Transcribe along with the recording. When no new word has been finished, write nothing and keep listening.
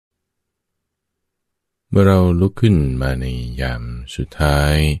เมื่อเราลุกขึ้นมาในยามสุดท้า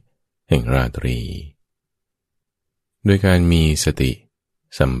ยแห่งราตรีโดยการมีสติ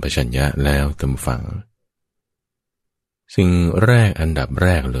สัมปชัญญะแล้วตามฝังสิ่งแรกอันดับแร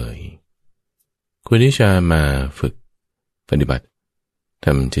กเลยควรที่จะมาฝึกปฏิบัติท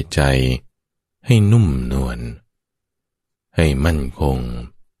ำจิตใจให้นุ่มนวลให้มั่นคง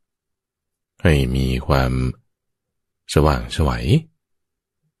ให้มีความสว่างไสว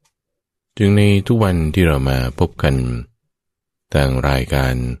จึงในทุกวันที่เรามาพบกันทางรายกา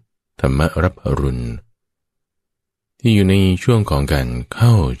รธรรมรับอรุณที่อยู่ในช่วงของการเข้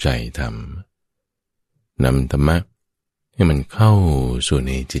าใจธรรมนำธรรมะให้มันเข้าสู่ใ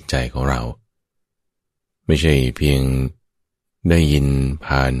นจิตใจของเราไม่ใช่เพียงได้ยิน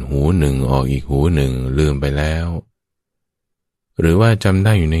ผ่านหูหนึ่งออกอีกหูหนึ่งลืมไปแล้วหรือว่าจำไ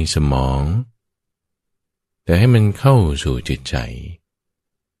ด้อยู่ในสมองแต่ให้มันเข้าสู่จิตใจ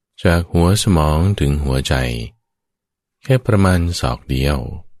จากหัวสมองถึงหัวใจแค่ประมาณศอกเดียว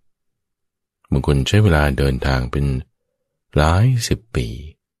บางคนใช้เวลาเดินทางเป็นหลายสิบปี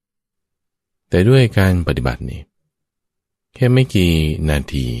แต่ด้วยการปฏิบัตินี่แค่ไม่กี่นา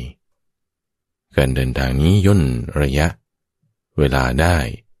ทีการเดินทางนี้ย่นระยะเวลาได้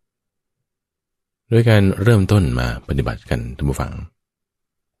ด้วยการเริ่มต้นมาปฏิบัติกันท่านผู้ฟัง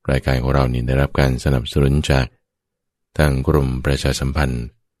รายการของเรานี่ได้รับการสนับสนุนจากทางกรมประชาสัมพันธ์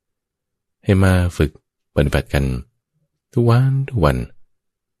ให้มาฝึกปฏิบัติกันทุกวันวั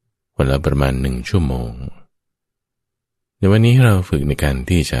นละประมาณ1 ชั่วโมงในวันนี้เราฝึกในการ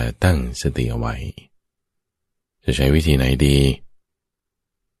ที่จะตั้งสติเอาไว้จะใช้วิธีไหนดี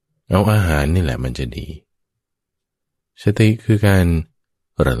เอาอาหารนี่แหละมันจะดีสติคือการ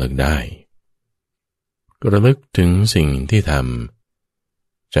ระลึกได้ระลึกถึงสิ่งที่ท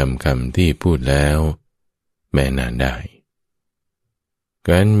ำจำคำที่พูดแล้วแม้นานได้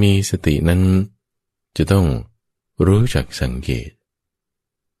การมีสตินั้นจะต้องรู้จักสังเก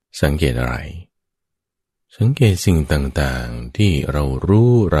ตอะไรสังเกตสิ่งต่างๆที่เรา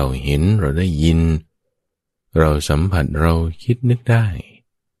รู้เราเห็นเราได้ยินเราสัมผัสเราคิดนึกได้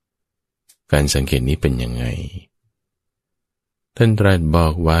การสังเกตนี้เป็นยังไงท่านตรัสบอ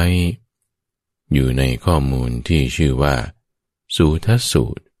กไว้อยู่ในข้อมูลที่ชื่อว่าสูทสู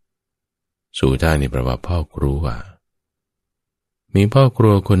ตรสูทานี่แปลว่าพ่อครัวมีพ่อครั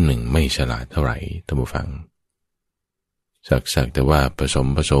วคนหนึ่งไม่ฉลาดเท่าไหร่ท่านผู้ฟังสักแต่ว่าผ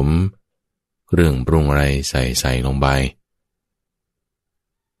สมเครื่องปรุงอะไรใส่ลงไป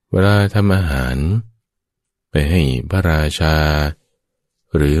เวลาทำอาหารไปให้พระราชา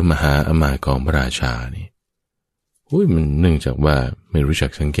หรือมหาอมาตย์ของพระราชานี่มันเนื่องจากว่าไม่รู้จั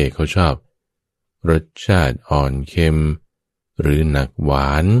กสังเกตเขาชอบรสชาติอ่อนเค็มหรือหนักหวา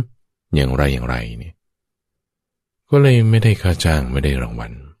นอย่างไรเนี่ยก็เลยไม่ได้ค่าจ้างไม่ได้รางวั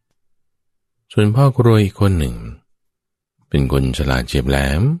ลส่วนพ่อครัวอีกคนหนึ่งเป็นคนฉลาดเฉียบแหล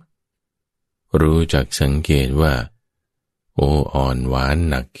มรู้จักสังเกตว่าอ่อนหวาน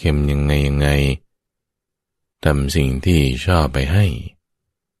หนักเค็มยังไงทำสิ่งที่ชอบไปให้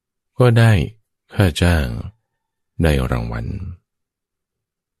ก็ได้ค่าจ้างได้รางวัล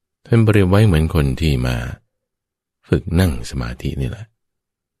ท่านเปรียบไว้เหมือนคนที่มาฝึกนั่งสมาธินี่แหละ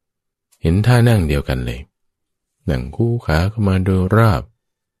เห็นท่านั่งเดียวกันเลยนั่งคู่ขาเข้ามาโดยราบ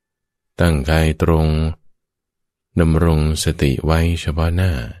ตั้งกายตรงดำรงสติไว้เฉพาะหน้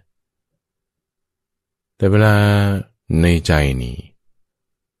าแต่เวลาในใจนี่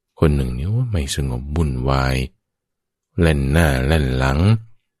คนหนึ่งนี่ว่าไม่สงบวุ่นวายเล่นหน้าเล่นหลัง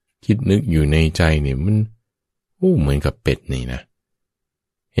คิดนึกอยู่ในใจนี่มันเหมือนกับเป็ดนี่นะ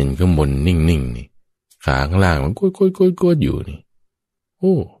เห็นข้างบนนิ่งนี่ขาข้างล่างมันกดอยู่นี่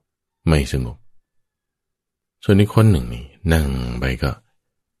ไม่สงบส่วนอีกคนหนึ่งนี่นั่งไปก็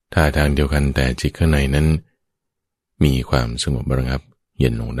ท่าทางเดียวกันแต่จิตข้างในนั้นมีความสงบระงับเย็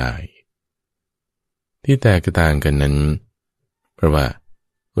นลงได้ที่แตกต่างกันนั้นเพราะว่า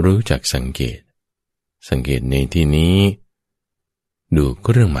รู้จักสังเกตในที่นี้ดูเค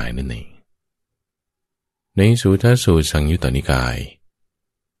รื่องหมายนั่นเองในสูทสูตรสังยุตตนิกาย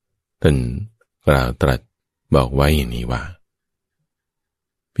ท่านกล่าวตรัสบอกไว้อย่างนี้ว่า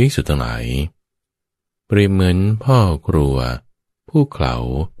ภิกษุทั้งหลายเปรียบเหมือนพ่อครัวผู้เขลา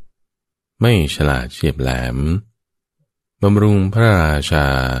ไม่ฉลาดเฉียบแหลมบำรุงพระราชา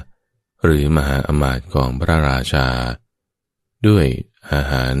หรือมหาอมาตย์ของพระราชาด้วยอา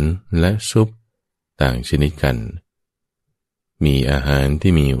หารและซุปต่างชนิดกันมีอาหาร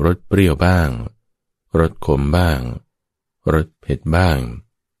ที่มีรสเปรี้ยวบ้างรสขมบ้างรสเผ็ดบ้าง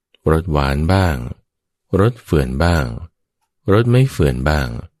รสหวานบ้างรสเฝื่อนบ้างรสไม่เฝื่อนบ้าง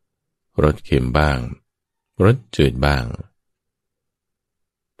รสเค็มบ้างรสจืดบ้าง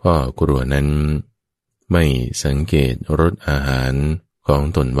พ่อครัวนั้น ไม่สังเกตรสอาหารของ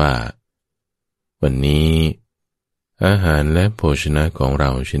ตนว่าวันนี้อาหารและโภชนะของเร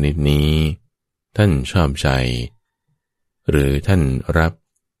าชนิดนี้ท่านชอบใจหรือท่านรับ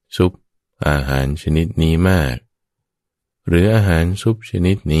ซุปอาหารชนิดนี้มากหรืออาหารซุปช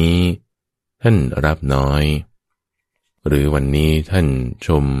นิดนี้ท่านรับน้อยหรือวันนี้ท่านช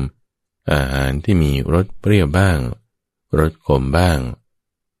มอาหารที่มีรสเปรี้ยวบ้างรสขมบ้าง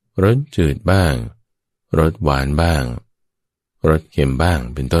รสจืดบ้างรสหวานบ้างรสเค็มบ้าง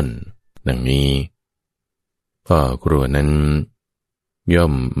เป็นต้นดังนี้พ่อครัวนั้นย่อ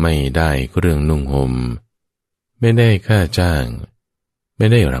มไม่ได้เครื่องนุ่งห่มไม่ได้ค่าจ้างไม่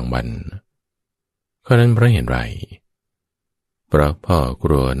ได้รางวัลข้อนั้นเพราะเหตุไรเพราะพ่อค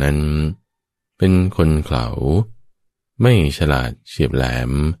รัวนั้นเป็นคนเขลาไม่ฉลาดเฉียบแหล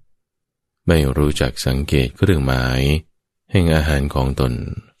มไม่รู้จักสังเกตเครื่องหมายแห่งอาหารของตน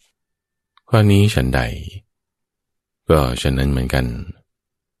ข้อนี้ฉันใดก็ฉะนั้นเหมือนกัน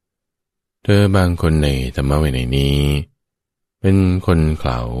เธอบางคนในธรรมวินัยนี้เป็นคนเข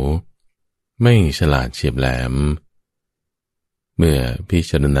ลาไม่ฉลาดเฉียบแหลมเมื่อพิ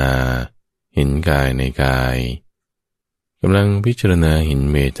จารณาเห็นกายในกายกำลังพิจารณาเห็น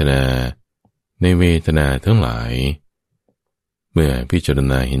เวทนาในเวทนาทั้งหลายเมื่อพิจาร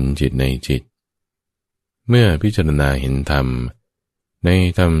ณาเห็นจิตในจิตเมื่อพิจารณาเห็นธรรมใน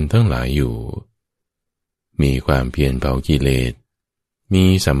ธรรมทั้งหลายอยู่มีความเพียรเผากิเลสมี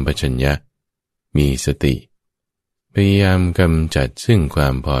สัมปชัญญะมีสติพยายามกำจัดซึ่งควา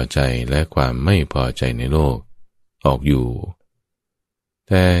มพอใจและความไม่พอใจในโลกออกอยู่แ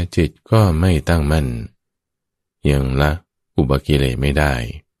ต่จิตก็ไม่ตั้งมั่นยังละอุปกิเลสไม่ได้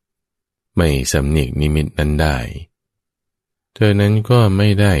ไม่สำเนียกนิมิตนั้นได้เธอนั้นก็ไม่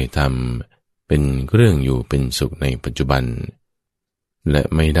ได้ทำเป็นเครื่องอยู่เป็นสุขในปัจจุบันและ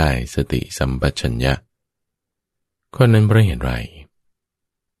ไม่ได้สติสัมปชัญญะข้อนั้นเพราะเหตุไร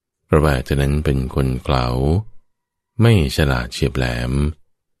เพราะว่าเธอนั้นเป็นคนเขลาไม่ฉลาดเฉียบแหลม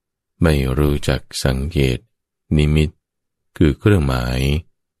ไม่รู้จักสังเกตนิมิตคือเครื่องหมาย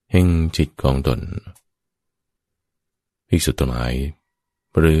แห่งจิตของตนภิกษุทั้งหลาย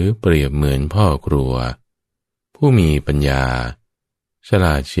หรือเปรียบเหมือนพ่อครัวผู้มีปัญญาฉล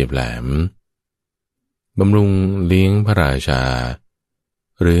าดเฉียบแหลมบำรุงเลี้ยงพระราชา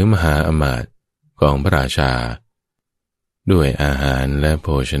หรือมหาอมาตย์ของพระราชาด้วยอาหารและโภ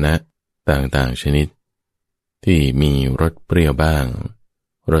ชนะต่างๆชนิดที่มีรสเปรี้ยวบ้าง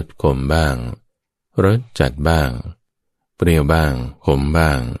รสขมบ้างรสจัดบ้างเปรี้ยวบ้างขมบ้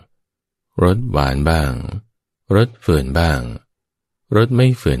างรสหวานบ้างรสเฝื่อนบ้างรสไม่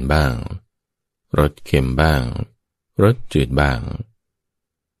เฝื่อนบ้างรสเค็มบ้างรสจืดบ้าง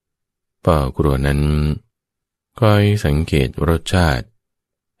พ่อครัวนั้นคอยสังเกตรสชาติ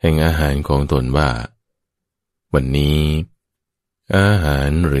แห่งอาหารของตนว่าวันนี้อาหาร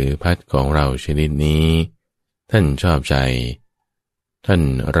หรือพัดของเราชนิดนี้ท่านชอบใจท่าน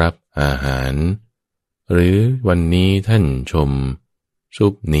รับอาหารหรือวันนี้ท่านชมซุ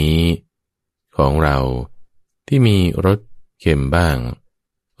ปนี้ของเราที่มีรสเค็มบ้าง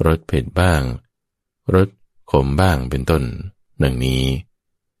รสเผ็ดบ้างรสขมบ้างเป็นต้นดังนี้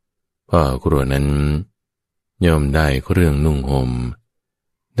พ่อครัวนั้นย่อมได้เครื่องนุ่งห่ม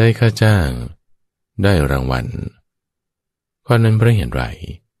ได้ค่าจ้างได้รางวัลข้อนั้นเพราะเหตุไร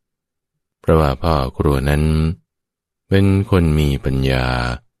เพราะว่าพ่อครัวนั้นเป็นคนมีปัญญา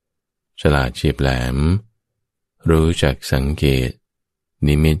ฉลาดเฉียบแหลมรู้จักสังเกต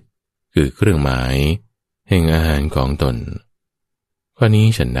นิมิตคือเครื่องหมายแห่งอาหารของตนข้อนี้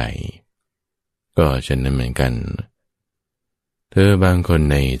ฉันใดก็ฉันนั้นเหมือนกันเธอบางคน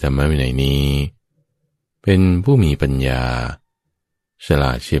ในธรรมวินัยนี้เป็นผู้มีปัญญาฉล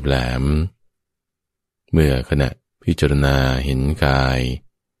าดเฉียบแหลมเมื่อขณะพิจารณาเห็นกาย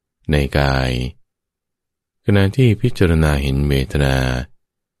ในกายขณะที่พิจารณาเห็นเวทนา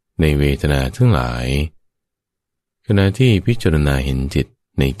ในเวทนาทั้งหลายขณะที่พิจารณาเห็นจิต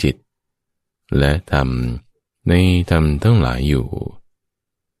ในจิตและธรรมในธรรมทั้งหลายอยู่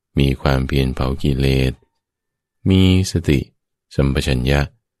มีความเพียรเผากิเลสมีสติสัมปชัญญะ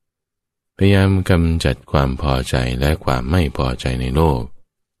พยายามกำจัดความพอใจและความไม่พอใจในโลก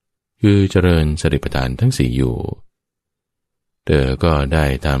คือเจริญสติปัฏฐานทั้งสี่อยู่เธอก็ได้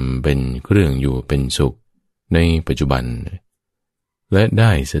ทำเป็นเครื่องอยู่เป็นสุขในปัจจุบันและไ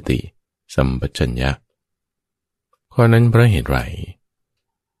ด้สติสัมปชัญญะข้อนั้นเพราะเหตุไร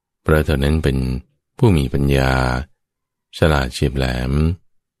เพราะเธอนั้นเป็นผู้มีปัญญาฉลาดเฉียบแหลม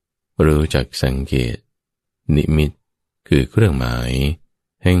รู้จักสังเกตนิมิตคือเครื่องหมาย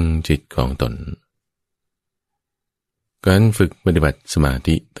แห่งจิตของตนการฝึกปฏิบัติสมา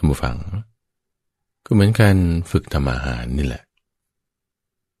ธิท่านผู้ฟัง ก็เหมือนการฝึกทำอาหารนี่แหละ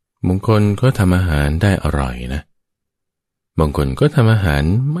บางคนก็ทำอาหารได้อร่อยนะบางคนก็ทำอาหาร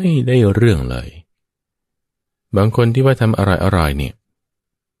ไม่ได้เรื่องเลยบางคนที่ว่าทำอร่อยเนี่ย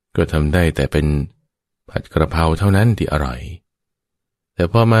ก็ทำได้แต่เป็นผัดกระเพราเท่านั้นที่อร่อยแต่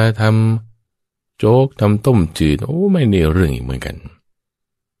พอมาทำโจ๊กทำต้มจืดไม่ได้เรื่องอีกเหมือนกัน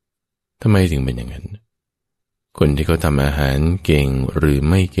ทำไมถึงเป็นอย่างนั้นคนที่เขาทำอาหารเก่งหรือ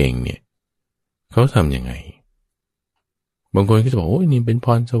ไม่เก่งเนี่ยเขาทำยังไงบางคนก็จะบอกนี่เป็นพ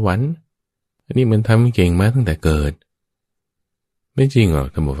รสวรรค์อันนี้มันทำเก่งมาตั้งแต่เกิดไม่จริงหรอก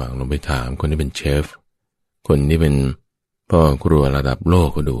ท่านผู้ฟังลองไปถามคนที่เป็นเชฟคนที่เป็นพ่อครัวระดับโลก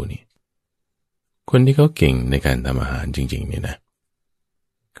ก็ดูนี่คนที่เขาเก่งในการทำอาหารจริงๆเนี่ยนะ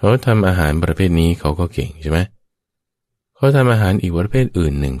เขาทำอาหารประเภทนี้เขาก็เก่งใช่ไหมเขาทำอาหารอีกประเภทอื่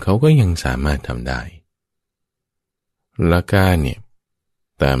นหนึ่งเขาก็ยังสามารถทำได้หลักการเนี่ย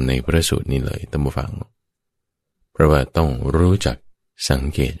ตามในพระสูตรนี้เลยท่านผู้ฟังเพราะว่าต้องรู้จักสัง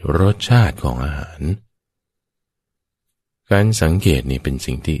เกตรสชาติของอาหารการสังเกตนี่เป็น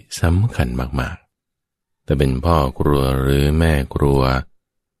สิ่งที่สำคัญมากๆแต่เป็นพ่อครัวหรือแม่ครัว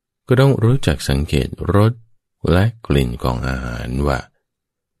ก็ต้องรู้จักสังเกตรสและกลิ่นของอาหารว่า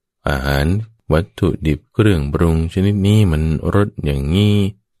อาหารวัตถุดิบเครื่องปรุงชนิดนี้มันรสอย่างนี้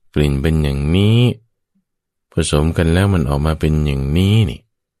กลิ่นเป็นอย่างนี้ผสมกันแล้วมันออกมาเป็นอย่างนี้นี่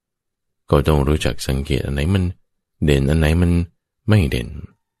ก็ต้องรู้จักสังเกตอันไหนมันเด่นอันไหนมันไม่เด่น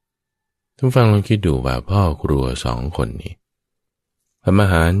ท่านฟังลองคิดดูว่าพ่อครัว2 คนนี้ทำอา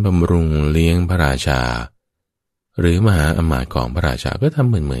หารบำรุงเลี้ยงพระราชาหรือมหาอมาตย์ของพระราชาก็ทำ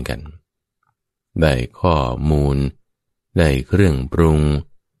เหมือนกันได้ข้อมูลได้เครื่องปรุง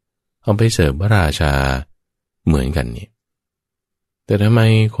เอาไปเสิร์ฟพระราชาเหมือนกันนี่แต่ทำไม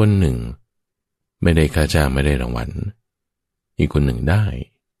คนหนึ่งไม่ได้ค่าจ้างไม่ได้รางวัลอีกคนหนึ่งได้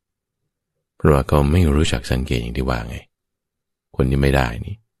เพราะว่าเขาไม่รู้จักสังเกตอย่างที่ว่าไงคนที่ไม่ได้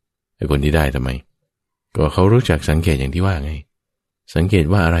นี่ไอ้คนที่ได้ทำไมก็เขารู้จักสังเกตอย่างที่ว่าไงสังเกต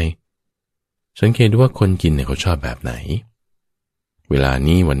ว่าอะไรสังเกตว่าคนกินเนี่ยเขาชอบแบบไหนเวลา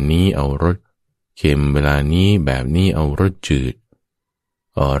นี้วันนี้เอารสเค็มเวลานี้แบบนี้เอารสจืด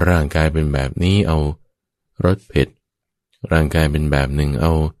ร่างกายเป็นแบบนี้เอารสเผ็ดร่างกายเป็นแบบหนึ่งเอ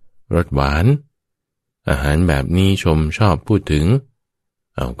ารสหวานอาหารแบบนี้ชมชอบพูดถึง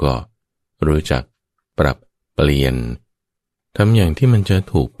เอาก็รู้จักปรับเปลี่ยนทำอย่างที่มันจะ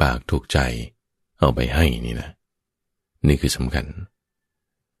ถูกปากถูกใจเอาไปให้นี่นะนี่คือสำคัญ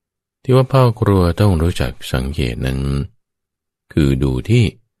ที่ว่าพ่อครัวต้องรู้จักสังเกตนั้นคือดูที่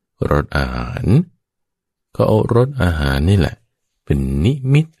รสอาหารเขาเอารสอาหารนี่แหละเป็นนิ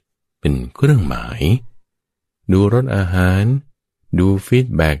มิตเป็นเครื่องหมายดูรสอาหารดูฟีด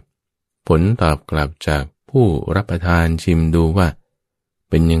แบ็กผลตอบกลับจากผู้รับประทานชิมดูว่า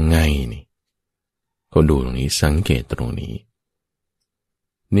เป็นยังไงนี่ก็ดูตรงนี้สังเกตตรงนี้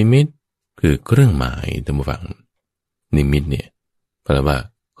นิมิตคือเครื่องหมายท่านผู้ฟังนิมิตเนี่ยแปลว่า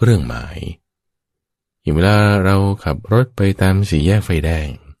เครื่องหมายอย่างเวลาเราขับรถไปตามสี่แยกไฟแดง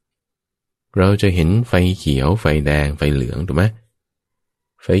เราจะเห็นไฟเขียวไฟแดงไฟเหลืองถูกไหม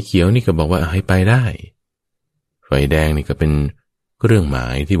ไฟเขียวนี่ก็บอกว่าให้ไปได้ไฟแดงนี่ก็เป็นเครื่องหมา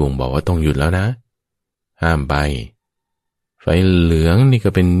ยที่บ่งบอกว่าต้องหยุดแล้วนะห้ามไปไฟเหลืองนี่ก็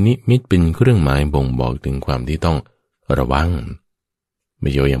เป็นนิมิตเป็นเครื่องหมายบ่งบอกถึงความที่ต้องระวังไม่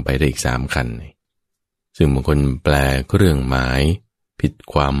โยยังไปได้อีก3 คันซึ่งบางคนแปลเครื่องหมายผิด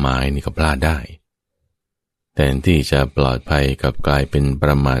ความหมายนี่ก็พลาดได้แทนที่จะปลอดภัยกับกลายเป็นป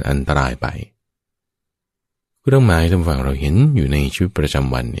ระมาทอันตรายไปเครื่องหมายท่านฟังเราเห็นอยู่ในชีวิตประจ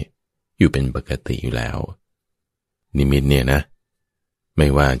ำวันนี่อยู่เป็นปกติอยู่แล้วนิมิตเนี่ยนะไม่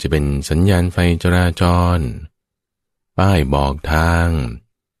ว่าจะเป็นสัญญาณไฟจราจรป้ายบอกทาง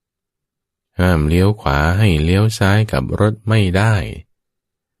ห้ามเลี้ยวขวาให้เลี้ยวซ้ายกับรถไม่ได้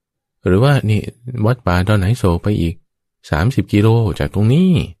หรือว่านี่วัดป่าดอนไหโศกไปอีก30 กิโลจากตรง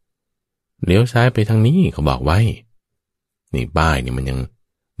นี้เลี้ยวซ้ายไปทางนี้เขาบอกไว้นี่ป้ายนี่มันยัง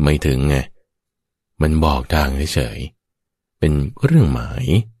ไม่ถึงไงมันบอกทางเฉยๆเป็นเครื่องหมาย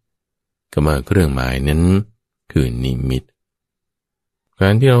ก็มาเครื่องหมายนั้นคือนิมิตกา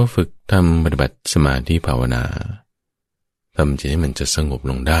รที่เราฝึกทำปฏิบัติสมาธิภาวนาทำใจให้มันจะสงบ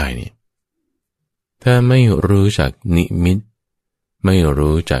ลงได้นี่ถ้าไม่รู้จักนิมิตไม่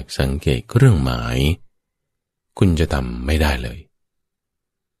รู้จักสังเกตเครื่องหมายคุณจะทำไม่ได้เลย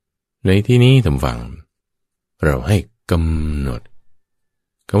ในที่นี้ท่านฟังเราให้กำหนด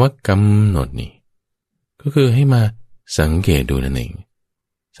คำว่ากำหนดนี่ก็คือให้มาสังเกตดูนั่นเอง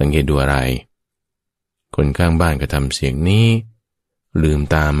สังเกตดูอะไรคนข้างบ้านก็ทำเสียงนี้ลืม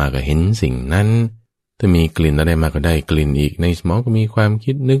ตามาก็เห็นสิ่งนั้นถ้ามีกลิ่นอะไรมาก็ได้กลิ่นอีกในสมองก็มีความ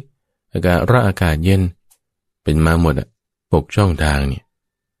คิดนึก อากาศร้อนอากาศเย็นเป็นมาหมดอ่ะ6ช่องทางเนี่ย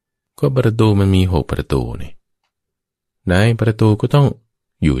ก็ประตูมันมี6ประตูนี่ในประตูก็ต้อง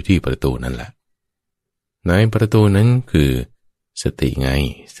อยู่ที่ประตูนั่นแหละในประตูนั้นคือสติไง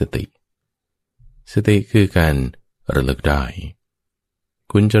สติคือการระลึกได้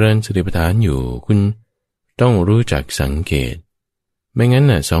คุณเจริญสติปัฏฐานอยู่คุณต้องรู้จักสังเกตไม่งั้น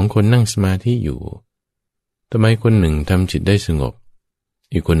น่ะสองคนนั่งสมาธิอยู่ทำไมคนหนึ่งทำจิตได้สงบ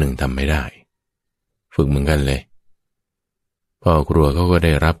อีกคนหนึ่งทำไม่ได้ฝึกเหมือนกันเลยพ่อครัวเขาก็ไ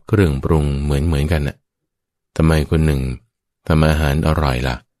ด้รับเครื่องปรุงเหมือนกันน่ะทำไมคนหนึ่งทำอาหารอร่อย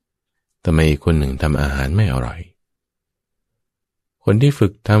ล่ะทำไมคนหนึ่งทำอาหารไม่อร่อยคนที่ฝึ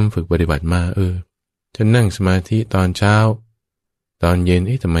กปฏิบัติมาฉันนั่งสมาธิตอนเช้าตอนเย็น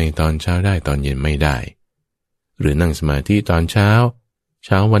ทำไมตอนเช้าได้ตอนเย็นไม่ได้หรือนั่งสมาธิตอนเช้า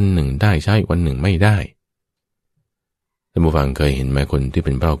วันหนึ่งได้เช้าอีกวันหนึ่งไม่ได้ท่านผู้ฟังเคยเห็นไหมคนที่เ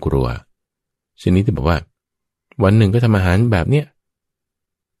ป็นพ่อครัวชนิดที่บอกว่าวันหนึ่งก็ทำอาหารแบบเนี้ย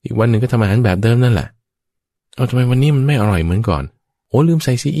อีกวันหนึ่งก็ทำอาหารแบบเดิมนั่นแหละเอาทำไมวันนี้มันไม่อร่อยเหมือนก่อนโอ้ลืมใ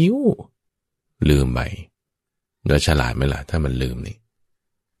ส่ซีอิ๊วลืมไปแล้วฉลาดไหมล่ะถ้ามันลืมนี่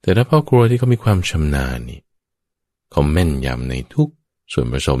แต่ถ้าพ่อครัวที่เขามีความชำนาญนี่เขาแม่นยำในทุกส่วน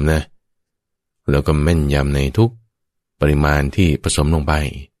ผสมนะแล้วก็แม่นยำในทุกปริมาณที่ผสมลงไป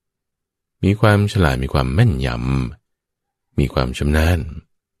มีความฉลาดมีความแม่นยำมีความชำนาญ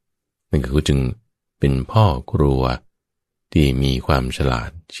นั่นก็คือจึงเป็นพ่อครัวที่มีความฉลาด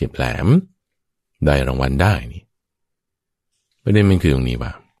เฉียบแหลมได้รางวัลได้นี่ประเด็นมันคือตรงนี้ว่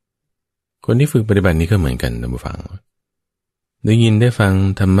าคนที่ฝึกปฏิบัตินี้ก็เหมือนกันท่านผู้ฟังได้ยินได้ฟัง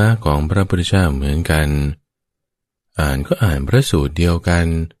ธรรมะของพระพุทธเจ้าเหมือนกันอ่านก็อ่านพระสูตรเดียวกัน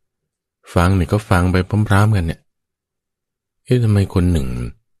ฟังเนี่ยก็ฟังไปพร้อมๆกันเนี่ยทำไมคนหนึ่ง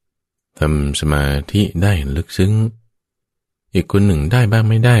ทำสมาธิได้ลึกซึ้งอีกคนหนึ่งได้บ้าง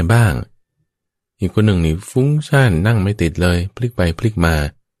ไม่ได้บ้างอีกคนหนึ่งนี่ฟุ้งซ่านนั่งไม่ติดเลยพลิกไปพลิกมา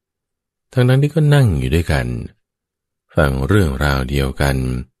ทั้งนั้นที่ก็นั่งอยู่ด้วยกันฟังเรื่องราวเดียวกัน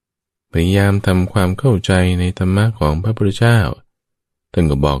พยายามทำความเข้าใจในธรรมะของพระพุทธเจ้าท่าน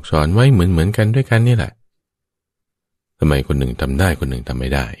ก็บอกสอนไว้เหมือนกันด้วยกันนี่แหละทำไมคนหนึ่งทำได้คนหนึ่งทำไม่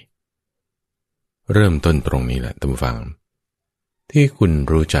ได้เริ่มต้นตรงนี้แหละท่านผู้ฟังที่คุณ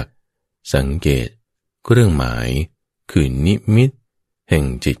รู้จักสังเกตเครื่องหมายคือนิมิตแห่ง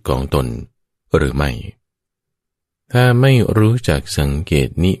จิตของตนหรือไม่ถ้าไม่รู้จักสังเกต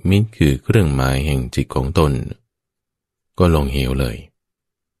นิมิตคือเครื่องหมายแห่งจิตของตนก็ลงเหวเลย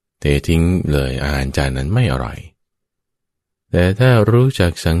เททิ้งเลยอาหารจานนั้นไม่อร่อยแต่ถ้ารู้จั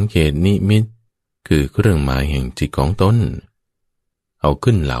กสังเกตนิมิตคือเครื่องหมายแห่งจิตของตนเอา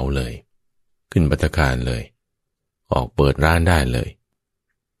ขึ้นเหลาเลยขึ้นภัตตาคารเลยออกเปิดร้านได้เลย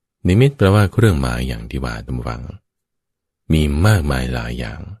นิมิตแปลว่าเครื่องหมายอย่างที่ว่าท่านผู้ฟังมีมากมายหลายอ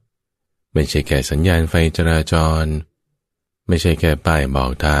ย่างไม่ใช่แค่สัญญาณไฟจราจรไม่ใช่แค่ป้ายบอ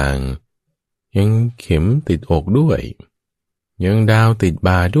กทางยังเข็มติดอกด้วยยังดาวติด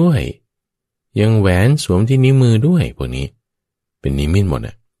บ่าด้วยยังแหวนสวมที่นิ้วมือด้วยพวกนี้เป็นนิมิตหมด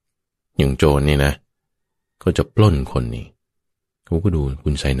อ่ะอย่างโจรเนี่ยนะก็จะปล้นคนนี่เขาก็ดูคุ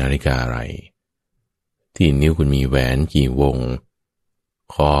ณใส่นาฬิกาอะไรที่นิ้วคุณมีแหวนกี่วง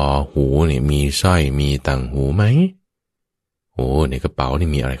คอหูเนี่ยมีสร้อยมีต่างหูไหมโอ้ในกระเป๋านี่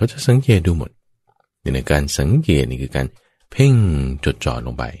มีอะไรเขาจะสังเกตดูหมดในการสังเกตนี่คือการเพ่งจดจ่อล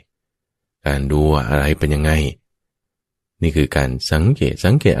งไปการดูอะไรเป็นยังไงนี่คือการสังเก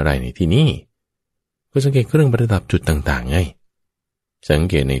ตอะไรในที่นี้ก็สังเกตเครื่องประดับจุดต่างๆไงสัง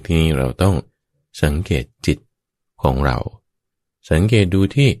เกตในที่นี้เราต้องสังเกตจิตของเราสังเกตดู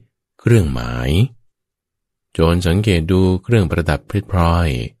ที่เครื่องหมายโจรสังเกตดูเครื่องประดับเพชรพลอย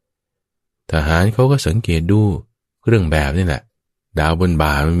ทหารเขาก็สังเกตดูเครื่องแบบนี่แหละดาวบนบ่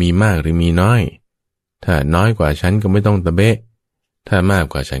ามันมีมากหรือมีน้อยถ้าน้อยกว่าฉันก็ไม่ต้องตะเบะถ้ามาก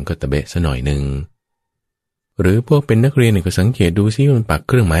กว่าฉันก็ตะเบะซะหน่อยนึงหรือพวกเป็นนักเรียนก็สังเกตดูซิมันปักเ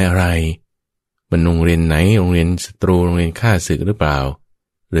ครื่องหมายอะไรมันโรงเรียนไหนโรงเรียนศัตรูโรงเรียนข้าศึกหรือเปล่า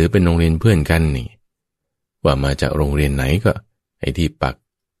หรือเป็นโรงเรียนเพื่อนกันนี่ว่ามาจากโรงเรียนไหนก็ไอ้ที่ปัก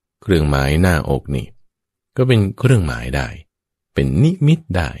เครื่องหมายหน้าอกนี่ก็เป็นเครื่องหมายได้เป็นนิมิต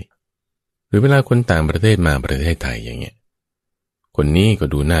ได้หรือเวลาคนต่างประเทศมาประเทศไทยอย่างเงี้ยคนนี้ก็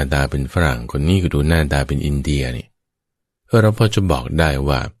ดูหน้าตาเป็นฝรั่งคนนี้ก็ดูหน้าตาเป็นอินเดียนี่เราพอจะบอกได้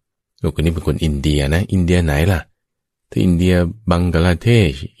ว่าคนนี้เป็นคนอินเดียนะอินเดียไหนล่ะถ้าอินเดียบังกลาเทศ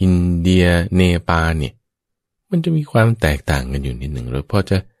อินเดียเนปาลเนี่ยมันจะมีความแตกต่างกันอยู่นิดหนึ่งเราพอ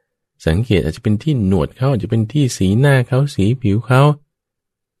จะสังเกตอาจจะเป็นที่หนวดเขาอาจจะเป็นที่สีหน้าเขาสีผิวเขา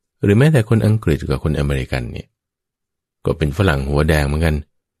หรือแม้แต่คนอังกฤษกับคนอเมริกันเนี่ยก็เป็นฝรั่งหัวแดงเหมือนกัน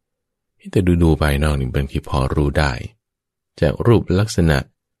แต่ดูภายนอกนี่บางทีพอรู้ได้จากรูปลักษณะ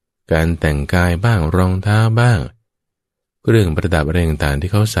การแต่งกายบ้างรองเท้าบ้างเครื่องประดับอะไรต่างๆที่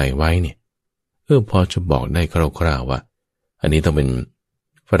เขาใส่ไว้เนี่ยพอจะบอกได้คร่าวๆว่าอันนี้ต้องเป็น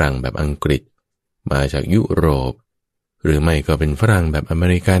ฝรั่งแบบอังกฤษมาจากยุโรปหรือไม่ก็เป็นฝรั่งแบบอเม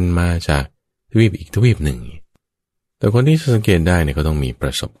ริกันมาจากทวีปอีกทวีปหนึ่งแต่คนที่สังเกตได้เนี่ยก็ต้องมีปร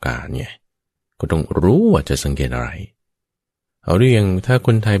ะสบการณ์ไงก็ต้องรู้ว่าจะสังเกตอะไรเอาด้วยอย่างถ้าค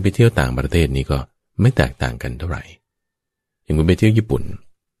นไทยไปเที่ยวต่างประเทศนี่ก็ไม่แตกต่างกันเท่าไหร่อย่างคุณไปเที่ยวญี่ปุ่น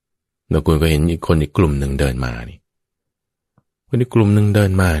แล้วคุณก็เห็นอีกคนอีกกลุ่มหนึ่งเดินมานี่คนอีกกลุ่มหนึ่งเดิ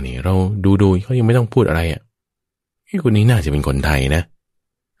นมานี่เราดูเขายังไม่ต้องพูดอะไรคนนี้น่าจะเป็นคนไทยนะ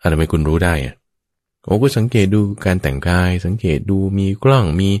ทำไมคุณรู้ได้ก็สังเกตดูการแต่งกายสังเกตดูมีกล้อง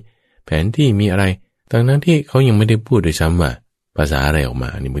มีแผนที่มีอะไรทั้งที่เขายังไม่ได้พูดด้วยซ้ำว่าภาษาอะไรออกมา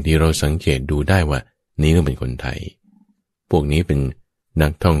นี่บางทีเราสังเกตดูได้ว่านี่ก็เป็นคนไทยพวกนี้เป็นนั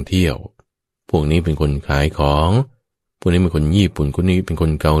กท่องเที่ยวพวกนี้เป็นคนขายของพวกนี้เป็นคนญี่ปุ่นคนนี้เป็นค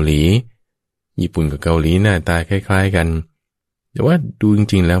นเกาหลีญี่ปุ่นกับเกาหลีหน้าตาคล้ายๆกันแต่ว่าดูจ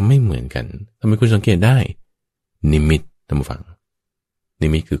ริงๆแล้วไม่เหมือนกันทำไมคุณสังเกตได้นิมิตท่านผู้ฟังนิ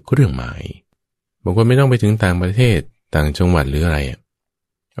มิตคือเครื่องหมายบางคนไม่ต้องไปถึงต่างประเทศต่างจังหวัดหรืออะไร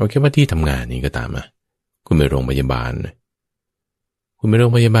เอาแค่ว่าที่ทำงานนี่ก็ตามคุณไปโรงพยาบาลคุณไปโร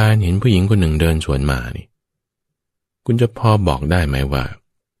งพยาบาลเห็นผู้หญิงคนหนึ่งเดินสวนมานี่คุณจะพอบอกได้ไหมว่า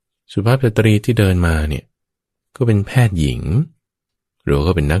สุภาพสตรีที่เดินมาเนี่ยก็เป็นแพทย์หญิงหรือ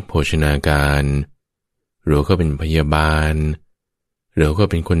ก็เป็นนักโภชนาการหรือก็เป็นพยาบาลหรือก็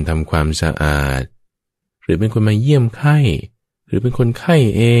เป็นคนทำความสะอาดหรือเป็นคนมาเยี่ยมไข้หรือเป็นคนไข้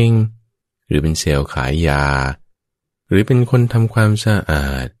เองหรือเป็นเซลล์ขายยาหรือเป็นคนทำความสะอา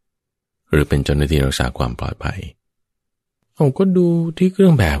ดหรือเป็นเจ้าหน้าที่รักษาความปลอดภัยก็ดูที่เครื่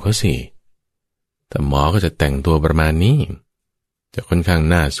องแบบเขาสิแต่หมอก็จะแต่งตัวประมาณนี้จะค่อนข้าง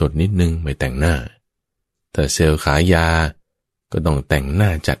หน้าสดนิดนึงไม่แต่งหน้าแต่เซลล์ขายยาก็ต้องแต่งหน้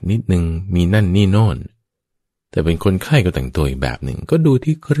าจัดนิดนึงมีนั่นนี่โน่นแต่เป็นคนไข้ก็แต่งตัวอีกแบบหนึ่งก็ดู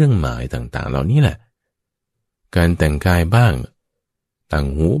ที่เครื่องหมายต่างๆเหล่านี้แหละการแต่งกายบ้างต่าง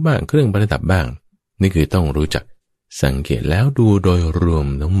หูบ้างเครื่องประดับบ้างนี่คือต้องรู้จักสังเกตแล้วดูโดยรวม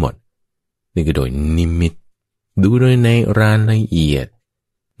ทั้งหมดนี่คือโดยนิมิตดูโดยในรายละเอียด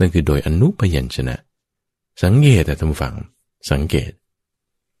นั่นคือโดยอนุพยัญชนะสังเกตแต่ท่านผู้ฟังสังเกต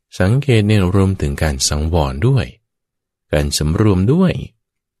เนี่ยรวมถึงการสังวรด้วยการสำรวมด้วย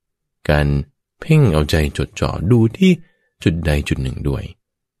การเพ่งเอาใจจดจ่อดูที่จุดใดจุดหนึ่งด้วย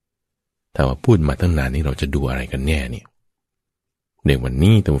ถ้าว่าพูดมาตั้งนานนี้เราจะดูอะไรกันแน่เนี่ยในวัน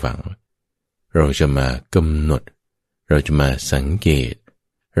นี้ท่านผู้ฟังเราจะมากำหนดเราจะมาสังเกต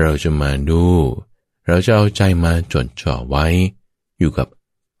เราจะมาดูเราจะเอาใจมาจดจ่อไว้อยู่กับ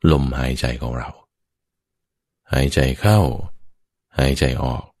ลมหายใจของเราหายใจเข้าหายใจอ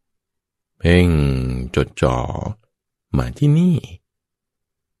อกเพ่งจดจ่อมาที่นี่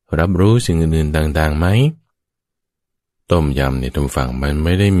รับรู้สิ่งอื่นๆต่างๆไหมต้มยำในท่านผู้ฟังมันไ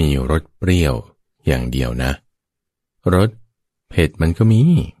ม่ได้มีรสเปรี้ยวอย่างเดียวนะรสเผ็ดมันก็มี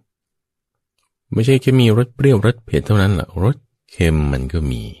ไม่ใช่แค่มีรสเปรี้ยวรสเผ็ดเท่านั้นหรอกรสเค็มมันก็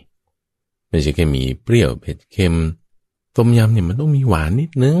มีไม่ใช่แค่มีเปรี้ยวเผ็ดเค็มต้มยำเนี่ยมันต้องมีหวานนิ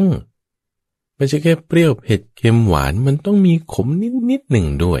ดนึงไม่ใช่แค่เปรี้ยวเผ็ดเค็มหวานมันต้องมีขมนิดหนึ่ง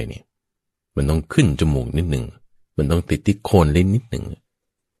ด้วยเนี่ยมันต้องขึ้นจมูกนิดหนึ่งมันต้องติดที่โคนลิ้นนิดหนึ่ง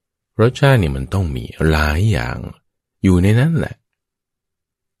รสชาติเนี่ยมันต้องมีหลายอย่างอยู่ในนั้นแหละ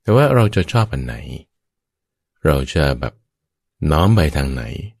แต่ว่าเราจะชอบอันไหนเราจะแบบน้อมไปทางไหน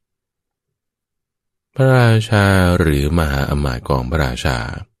พระราชาหรือมหาอมาตย์ของพระราชา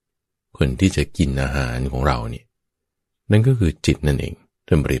คนที่จะกินอาหารของเราเนี่ยนั่นก็คือจิตนั่นเอง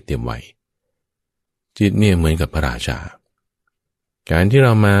ท่านเปรียบเทียบไว้จิตเนี่ยเหมือนกับพระราชาการที่เร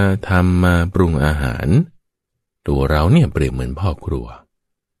ามาทำมาปรุงอาหารตัวเราเนี่ยเปรียบเหมือนพ่อครัว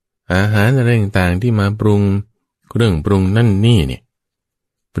อาหารอะไรต่างๆที่มาปรุงเครื่องปรุงนั่นนี่เนี่ย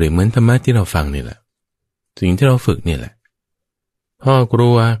เปรียบเหมือนธรรมะที่เราฟังนี่แหละสิ่งที่เราฝึกนี่แหละพ่อครั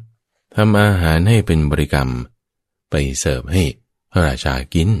วทำอาหารให้เป็นบริกรรมไปเสิร์ฟให้พระราชา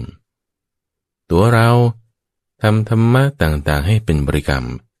กินตัวเราทำธรรมะต่างๆให้เป็นบริกรรม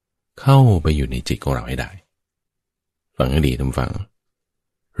เข้าไปอยู่ในจิตของเราให้ได้ฟังให้ดีท่านฟัง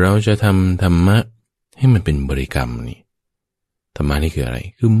เราจะทำธรรมะให้มันเป็นบริกรรมนี่ธรรมะนี่คืออะไร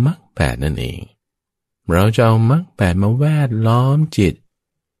คือมรรคแปดนั่นเองเราจะเอามรรคแปดมาแวดล้อมจิต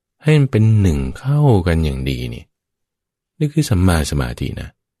ให้มันเป็นหนึ่งเข้ากันอย่างดีนี่คือสัมมาสมาธินะ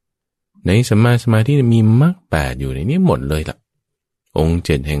ในสัมมาสมาธิมีมรรคแปดอยู่ในนี้หมดเลยล่ะองค์เ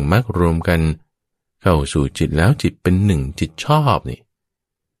จ็ดแห่งมรรครวมกันเข้าสู่จิตแล้วจิตเป็นหนึ่งจิตชอบนี่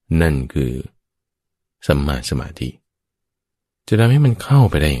นั่นคือสัมมาสมาธิจะทำให้มันเข้า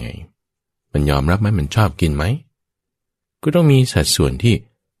ไปได้ยังไงมันยอมรับไหมมันชอบกินไหมก็ต้องมีสัดส่วนที่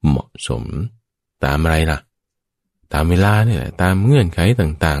เหมาะสมตามอะไรล่ะตามเวลาเนี่ยแหละตามเงื่อนไข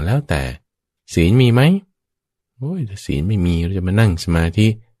ต่างๆแล้วแต่ศีลมีไหมโอ้ยถ้าศีลไม่มีเราจะมานั่งสมาธิ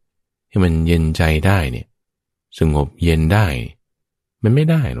ให้มันเย็นใจได้เนี่ยสงบเย็นได้มันไม่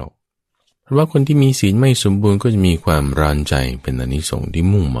ได้หรอกเพราะว่าคนที่มีศีลไม่สมบูรณ์ก็จะมีความร้อนใจเป็นอานิสงส์ที่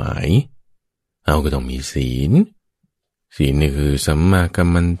มุ่งหมายเอาก็ต้องมีศีลนี่คือสัมมากัม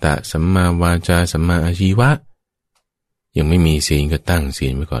มันตะสัมมาวาจาสัมมาอาชีวะยังไม่มีศีลก็ตั้งศี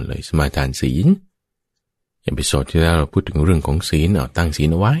ลไว้ก่อนเลยสมาทานศีลอย่างไปสดที่แล้วเราพูดถึงเรื่องของศีลเอาตั้งศีล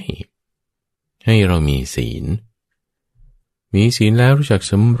เอาไว้ให้เรามีศีลแล้วรู้จัก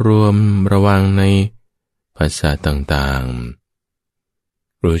สำรวมระวังในภาษาต่าง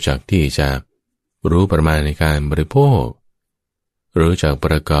ๆรู้จักที่จะรู้ประมาณในการบริโภครู้จักป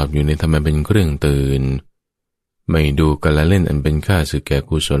ระกอบอยู่ในธรรมะเป็นเครื่องตื่นไม่ดูการละเล่นอันเป็นค่าศึกแก่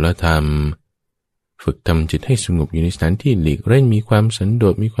กุศลธรรมฝึกทำจิตให้สงบอยู่ในสถานที่หลีกเล่นมีความสันโด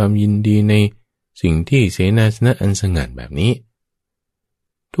ษมีความยินดีในสิ่งที่เสนาสนะอันสงัดแบบนี้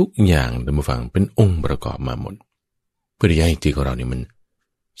ทุกอย่างท่านผู้ฟังเป็นองค์ประกอบมาหมดเพื่อที่จะให้จิตของเราเนี่ยมัน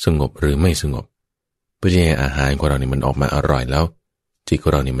สงบหรือไม่สงบเพื่อที่ให้อาหารของเราเนี่ยมันออกมาอร่อยแล้วจิตขอ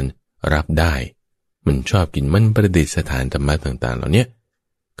งเราเนี่ยมันรับได้มันชอบกินมันประดิษฐานธรรมะต่างๆเหล่านี้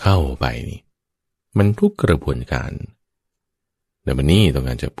เข้าไปนี่มันทุกกระบวนการแต่วันนี้ต้องก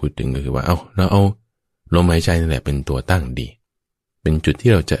ารจะพูดถึงก็คือว่าเราเอาลมหายใจนี่แหละเป็นตัวตั้งดีเป็นจุด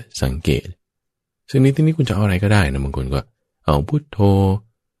ที่เราจะสังเกตซึ่งในที่นี้คุณจะเอาอะไรก็ได้นะบางคนก็เอาพุทโธ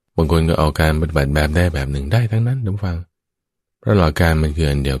บางคนก็เอาการปฏิบัติแบบได้แบบหนึ่งได้ทั้งนั้นท่านฟังเพราะหลักการมันคือ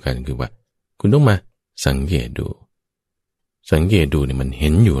อันเดียวกันคือว่าคุณต้องมาสังเกตดูเนี่ยมันเห็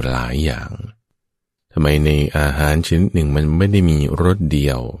นอยู่หลายอย่างทำไมในอาหารชนิดหนึ่งมันไม่ได้มีรสเดี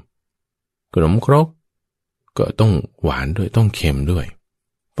ยวขนมครกก็ต้องหวานด้วยต้องเค็มด้วย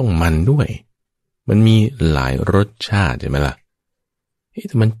ต้องมันด้วยมันมีหลายรสชาติใช่ไหมล่ะ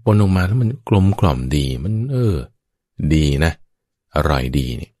แต่มันปนออกมาแล้วมันกลมกล่อมดีมันดีนะอร่อยดี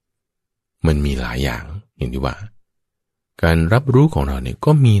เนี่ยมันมีหลายอย่างอย่างที่ว่าการรับรู้ของเราเนี่ย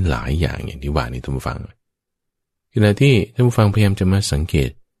ก็มีหลายอย่างอย่างที่ว่านี่ท่านผู้ฟังขณะที่ท่านผู้ฟังพยายามจะมาสังเกต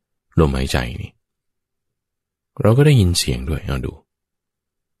ลมหายใจนี่เราก็ได้ยินเสียงด้วยเอาดู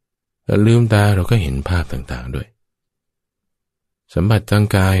แล้วลืมตาเราก็เห็นภาพต่างๆด้วยสัมผัสทาง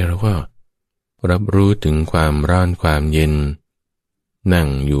กายเราก็รับรู้ถึงความร้อนความเย็นนั่ง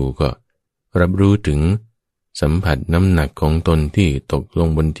อยู่ก็รับรู้ถึงสัมผัสน้ำหนักของตนที่ตกลง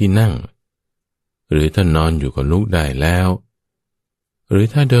บนที่นั่งหรือถ้านอนอยู่ก็ลุกได้แล้วหรือ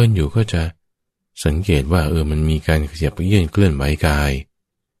ถ้าเดินอยู่ก็จะสังเกตว่ามันมีการขยับเยื่อนเคลื่อนไหวกาย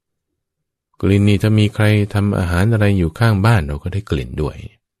กลิ่นนี่ถ้ามีใครทำอาหารอะไรอยู่ข้างบ้านเราก็ได้กลิ่นด้วย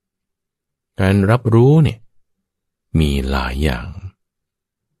การรับรู้เนี่ยมีหลายอย่าง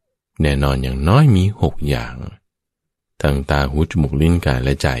แน่นอนอย่างน้อยมี6อย่างทางตาหูจมูกลิ้นกายแล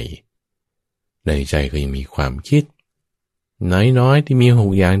ะใจในใจก็ยังมีความคิดน้อยที่มี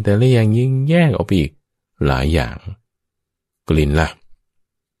6อย่างแต่ละอย่างยิ่งแยกออกไปอีกหลายอย่างกลิ่นล่ะ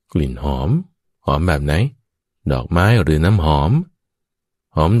กลิ่นหอมแบบไหนดอกไม้หรือน้ำหอม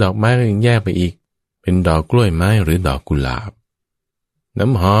ดอกไม้ก็ยังแยกไปอีกเป็นดอกกล้วยไม้หรือดอกกุหลาบน้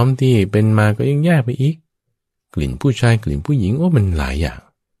ำหอมที่เป็นมาก็ยังแยกไปอีกกลิ่นผู้ชายกลิ่นผู้หญิงมันหลายอย่าง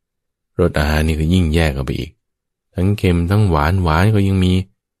รสอาหารนี่ก็ยิ่งแยกออกไปอีกทั้งเค็มทั้งหวานก็ยังมี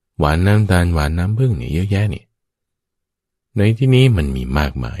หวานน้ำตาลหวานน้ำผึ้งเนี่ยเยอะแยะนี่ในที่นี้มันมีมา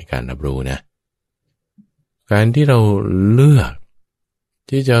กมายการรับรู้นะการที่เราเลือก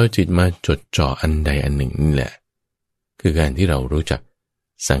ที่จะเอาจิตมาจดจ่ออันใดอันหนึ่งนี่แหละคือการที่เรารู้จัก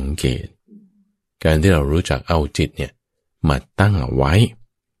สังเกตการที่เรารู้จักเอาจิตเนี่ยมาตั้งเอาไว้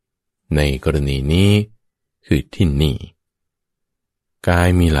ในกรณีนี้คือที่นี่กาย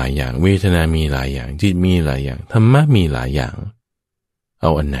มีหลายอย่างเวทนามีหลายอย่างจิตมีหลายอย่างธรรมะมีหลายอย่างเอา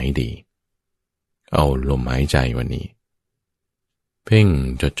อันไหนดีเอาลมหายใจวันนี้เพ่ง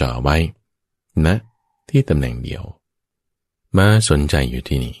จดจ่อไว้นะที่ตำแหน่งเดียวมาสนใจอยู่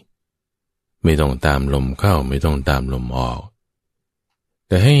ที่นี่ไม่ต้องตามลมเข้าไม่ต้องตามลมออกแ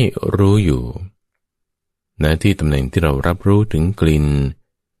ต่ให้รู้อยู่นะที่ตำแหน่งที่เรารับรู้ถึงกลิ่น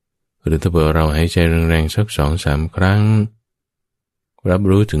หรือถ้าเผื่อเราหายใจแรงๆสัก 2-3 ครั้งรับ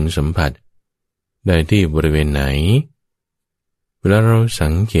รู้ถึงสัมผัสได้ที่บริเวณไหนเวลาเราสั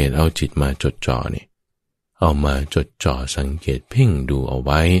งเกตเอาจิตมาจดจ่อเนี่ยเอามาจดจ่อสังเกตเพ่งดูเอาไ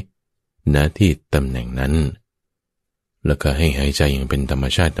ว้ณที่ตำแหน่งนั้นแล้วก็ให้หายใจอย่างเป็นธรรม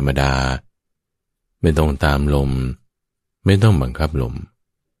ชาติธรรมดาไม่ต้องตามลมไม่ต้องบังคับลม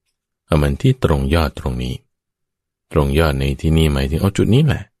เอามันที่ตรงยอดตรงนี้ตรงยอดในที่นี้หมายถึงเอาจุดนี้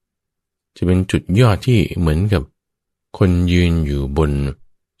แหละจะเป็นจุดยอดที่เหมือนกับคนยืนอยู่บน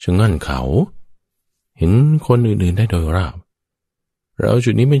ชะง่อนเขาเห็นคนอื่นๆได้โดยรอบ เราเอา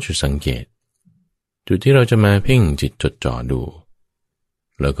จุดนี้เป็นจุดสังเกตจุดที่เราจะมาเพ่งจิตจดจ่อดู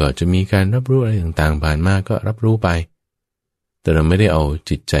แล้วก็จะมีการรับรู้อะไรต่างๆผ่านมาก็รับรู้ไปแต่เราไม่ได้เอา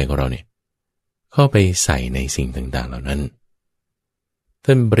จิตใจของเราเนี่ยเข้าไปใส่ในสิ่งต่างๆเหล่านั้น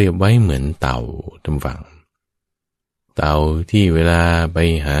ท่านเปรียบไว้เหมือนเต่าท่านฟังเต่าที่เวลาไป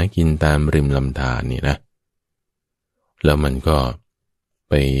หากินตามริมลำธารนี่นะแล้วมันก็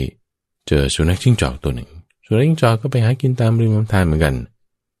ไปเจอสุนัขจิ้งจอกตัวหนึ่งสุนัขจิ้งจอกก็ไปหากินตามริมลำธารเหมือนกัน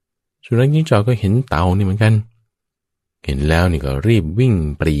สุนัขจิ้งจอกก็เห็นเต่านี่เหมือนกันเห็นแล้วนี่ก็รีบวิ่ง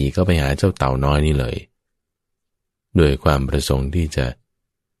ปรีเข้าไปหาเจ้าเต่าน้อยนี่เลยด้วยความประสงค์ที่จะ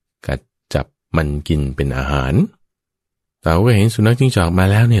กัดจับมันกินเป็นอาหารเต่าก็เห็นสุนัขจิ้งจอกมา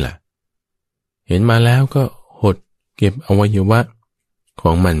แล้วนี่แหละเห็นมาแล้วก็หดเก็บอวัยวะข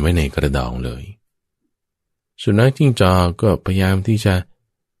องมันไว้ในกระดองเลยสุนัขจิ้งจอกก็พยายามที่จะ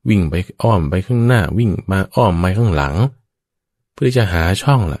วิ่งไปอ้อมไปข้างหน้าวิ่งมาอ้อมไปข้างหลังเพื่อจะหา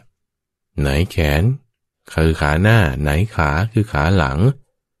ช่องล่ะไหนแขนคือขาหน้าไหนขาคือขาหลัง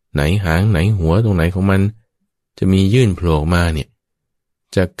ไหนหางไหนหัวตรงไหนของมันจะมียื่นโผล่มาเนี่ย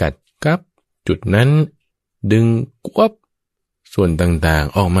จะกัดกับจุดนั้นดึงกวบส่วนต่าง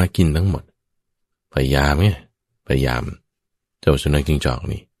ๆออกมากินทั้งหมดพยายามเจ้าสุนัขจิ้งจอก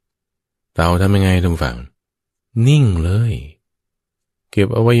นี่เต่าทำยังไงท่านฟังนิ่งเลยเก็บ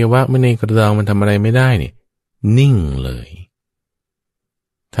อวัยวะไว้ในกระดองมันทำอะไรไม่ได้เนี่ยนิ่งเลย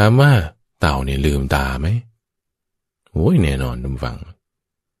ถามว่าเต่าเนี่ยลืมตาไหมโอ้ยแน่นอนท่านฟัง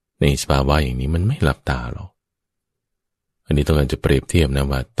ในสภาวะอย่างนี้มันไม่หลับตาหรอกอันนี้ต้องการจะเปรียบเทียบนะ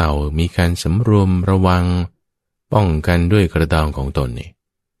ว่าเต่ามีการสำรวมระวังป้องกันด้วยกระดองของตนนี่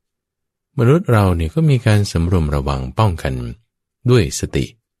มนุษย์เราเนี่ยก็มีการสำรวมระวังป้องกันด้วยสติ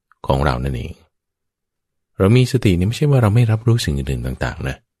ของเรานั่นเองเรามีสตินี่ไม่ใช่ว่าเราไม่รับรู้สิ่งอื่นๆต่างๆ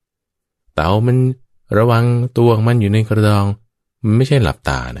นะเต่ามันระวังตัวของมันอยู่ในกระดองมันไม่ใช่หลับ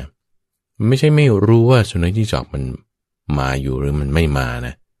ตานะมันไม่ใช่ไม่รู้ว่าสุนัขจิ้งจอกมันมาอยู่หรือมันไม่มาน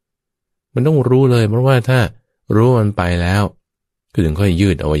ะมันต้องรู้เลยเพราะว่าถ้ารู้มันไปแล้วก็ถึงค่อยยื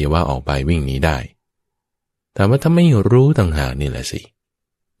ดอวัยวะออกไปวิ่งหนีได้แต่ว่าถ้าไม่รู้ต่างหากนี่แหละสิ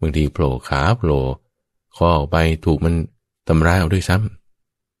บางทีโผล่ขาโผล่คอออกไปถูกมันทำร้ายเอาด้วยซ้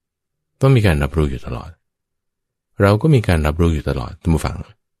ำต้องมีการรับรู้อยู่ตลอดเราก็มีการรับรู้อยู่ตลอดท่านผู้ฟัง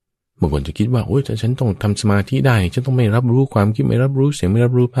บางคนจะคิดว่าโอ๊ยฉันต้องทำสมาธิได้ฉันต้องไม่รับรู้ความคิดไม่รับรู้เสียงไม่รั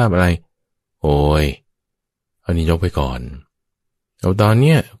บรู้ภาพอะไรโอ้ยเอานี้ยกไปก่อนเอาตอนเ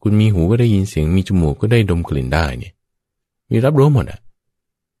นี้ยคุณมีหูก็ได้ยินเสียงมีจมูกก็ได้ดมกลิ่นได้เนี่ยมีรับรู้หมดอ่ะ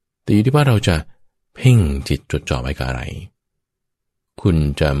แต่อยู่ที่ว่าเราจะเพ่งจิตจดจ่อไว้กับอะไรคุณ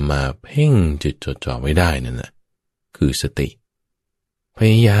จะมาเพ่งจิตจดจ่อไว้ได้นั่นแหละคือสติพ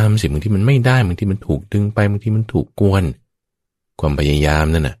ยายามสิบางทีมันไม่ได้บางทีมันถูกดึงไปบางทีมันถูกกวนความพยายาม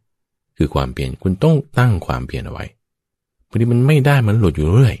นั่นน่ะคือความเปลี่ยนคุณต้องตั้งความเปลี่ยนเอาไว้บางทีมันไม่ได้มันหลุดอยู่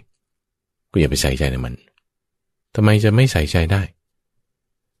เรื่อยก็อย่าไปใส่ใจในมันทำไมจะไม่ใส่ใจได้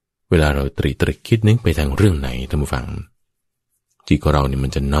เวลาเราตรึกคิดนึกไปทางเรื่องไหนท่านผู้ฟังจิตของเราเนี่ยมั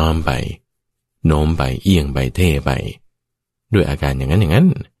นจะน้อมไปโน้มไปเอียงไปเทไปด้วยอาการอย่างนั้น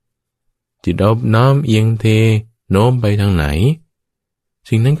จิตเราน้อมเอียงเทโน้มไปทางไหน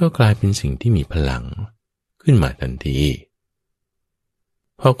สิ่งนั้นก็กลายเป็นสิ่งที่มีพลังขึ้นมาทันที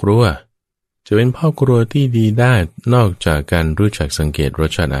พ่อครัวจะเป็นพ่อครัวที่ดีได้นอกจากการรู้จักสังเกตรส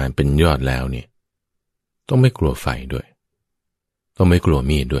ชาติอาหารเป็นยอดแล้วเนี่ยต้องไม่กลัวไฟด้วยต้องไม่กลัว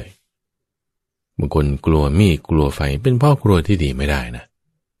มีดด้วยบางคนกลัวมีดกลัวไฟเป็นพ่อครัวที่ดีไม่ได้นะ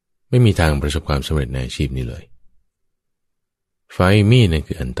ไม่มีทางประสบความสำเร็จในอาชีพนี้เลยไฟมีดนั่น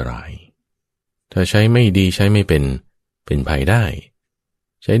คืออันตรายถ้าใช้ไม่ดีใช้ไม่เป็นภัยได้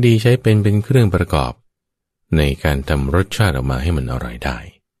ใช้ดีใช้เป็นเครื่องประกอบในการทำรสชาติออกมาให้มันอร่อยได้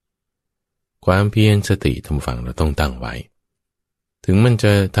ความเพียรสติทำฝังเราต้องตั้งไว้ถึงมันจ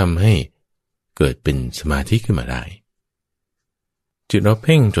ะทำให้เกิดเป็นสมาธิขึ้นมาได้จิตเราเ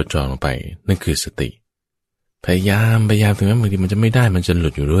พ่งจดจ่อลงไปนั่นคือสติพยายามถึงแม้บางทีมันจะไม่ได้มันจะหลุ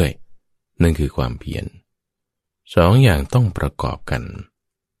ดอยู่ด้วยนั่นคือความเพียรสองอย่างต้องประกอบกัน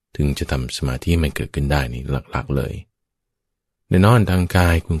ถึงจะทำสมาธิให้มันเกิดขึ้นได้นี่หลักๆเลยในนอนทางกา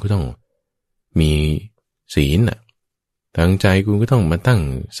ยคุณก็ต้องมีศีลทางใจคุณก็ต้องมาตั้ง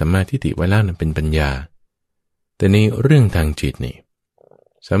สัมมาทิฏฐิไว้แล้วนั่นเป็นปัญญาแต่ในเรื่องทางจิตนี่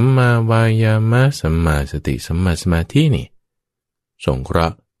สัมมาวายามะสัมมาสติสัมมาสมาธินี่สงเครา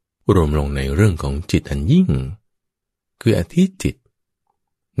ะห์รวมลงในเรื่องของจิตอันยิ่งคืออธิจิต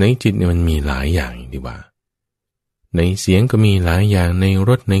ในจิตเนี่ยมันมีหลายอย่างดีว่าในเสียงก็มีหลายอย่างในร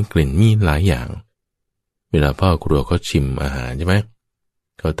สในกลิ่นมีหลายอย่างเวลาพ่อครัวเขาชิมอาหารใช่ไหม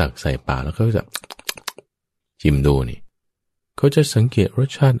เขาตักใส่ปากแล้วเขาจะชิมดูนี่เขาจะสังเกตรส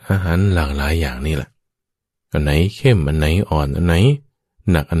ชาติอาหารหลากหลายอย่างนี่แหละอันไหนเข้มอันไหนอ่อนอันไหน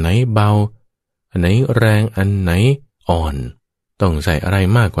หนักอันไหนเบาอันไหนแรงอันไหนอ่อนต้องใส่อะไร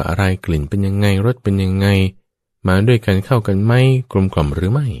มากกว่าอะไรกลิ่นเป็นยังไงรสเป็นยังไงมาด้วยกันเข้ากันไหมกลมกล่อมหรื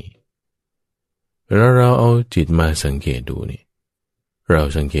อไม่แล้วเราเอาจิตมาสังเกตดูนี่เรา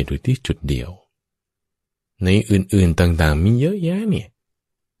สังเกตดูที่จุดเดียวในอื่นๆต่างๆมีเยอะแยะเนี่ย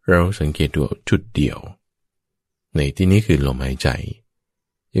เราสังเกตดูจุดเดียวในที่นี้คือลมหายใจ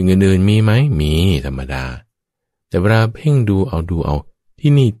อย่างอื่นๆมีไหมมีธรรมดาแต่เวลาเพ่งดูเอา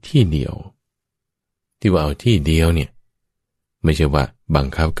ที่นี่ที่เดียวที่ว่าเอาที่เดียวเนี่ยไม่ใช่ว่าบัง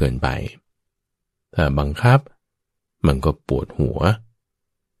คับเกินไปถ้าบังคับมันก็ปวดหัว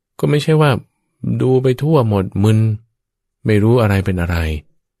ก็ไม่ใช่ว่าดูไปทั่วหมดมึนไม่รู้อะไรเป็นอะไร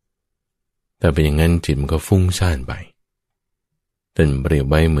แต่เป็นอย่างนั้นจิตมันก็ฟุ้งซ่านไปเป็นเปรียบ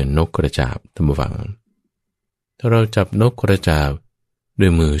ไว้เหมือนนกกระจาบท่านผู้ฟังถ้าเราจับนกกระจาบด้ว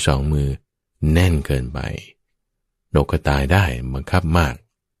ยมือสองมือแน่นเกินไปนกก็ตายได้บังคับมาก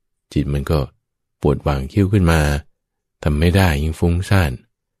จิตมันก็ปวดหว่างคิ้วขึ้นมาทำไม่ได้ยิ่งฟุ้งซ่าน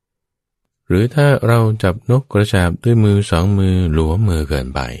หรือถ้าเราจับนกกระจาบด้วยมือสองมือหลวมมือเกิน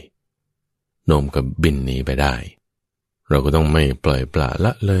ไปนมก็บินหนีไปได้เราก็ต้องไม่ปล่อยปละล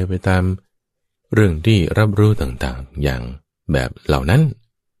ะเลยไปตามเรื่องที่รับรู้ต่างๆอย่างแบบเหล่านั้น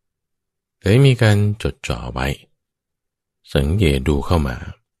แต่มีการจดจ่อไว้สังเกตดูเข้ามา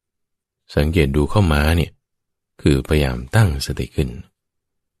สังเกตดูเข้ามาเนี่ยคือพยายามตั้งสติขึ้น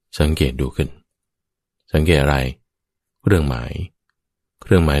สังเกตดูขึ้นสังเกตอะไรเครื่องหมา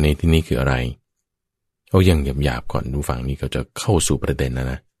ยในที่นี้คืออะไรเอาอย่างหยาบๆก่อนดูฝั่งนี้ก็จะเข้าสู่ประเด็นน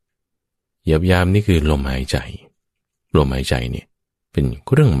ะหยาบๆนี่คือลมหายใจลมหายใจเนี่ยเป็นเ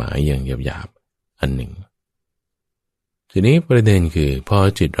ครื่องหมายอย่างหยาบๆอันหนึ่งทีนี้ประเด็นคือพอ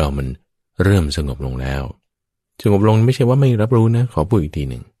จิตเรามันเริ่มสงบลงแล้วสงบลงไม่ใช่ว่าไม่รับรู้นะขอพูดอีกที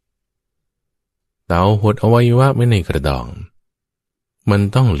หนึ่งเตาหดอวัยวะไว้ในกระดองมัน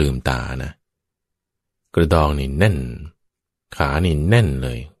ต้องลืมตานะกระดองนี่แน่นขานี่แน่นเล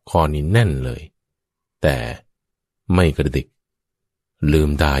ยคอนี่แน่นเลยแต่ไม่กระดิกลืม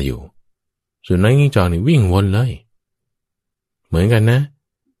ตาอยู่ส่วนนักยิ่งจอนี่วิ่งวนเลยเหมือนกันนะ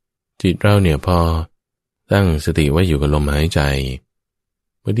จิตเราเนี่ยพอตั้งสติไว้อยู่กับลมหายใจ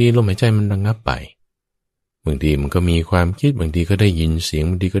บางทีลมหายใจมันระงับไปบางทีมันก็มีความคิดบางทีก็ได้ยินเสียง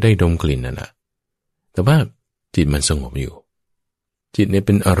บางทีก็ได้ดมกลิ่นนั่นแหละแต่ว่าจิตมันสงบอยู่จิตเนี่ยเ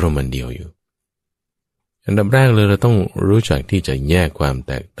ป็นอารมณ์เดียวอยู่อันดับแรกเลยเราต้องรู้จักที่จะแยกความ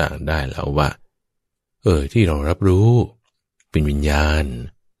แตกต่างได้แล้วว่าที่เรารับรู้เป็นวิญญาณ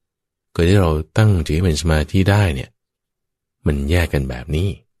เกิดที่เราตั้งจิตเป็นสมาธิได้เนี่ยมันแยกกันแบบนี้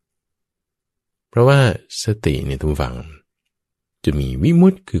เพราะว่าสติเนี่ยทุกฝั่งจะมีวิมุ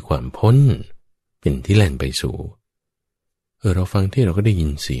ตติคือความพ้นเป็นที่แล่นไปสู่เราฟังที่เราก็ได้ยิ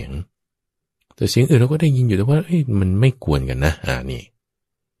นเสียงแต่เสียงเราก็ได้ยินอยู่แต่ว่ามันไม่กวนกันนะนี่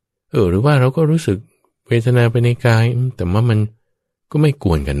หรือว่าเราก็รู้สึกเวทนาไปในกายแต่ว่ามันก็ไม่ก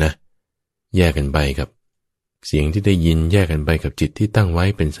วนกันนะแยกกันไปกับเสียงที่ได้ยินแยกกันไปกับจิตที่ตั้งไว้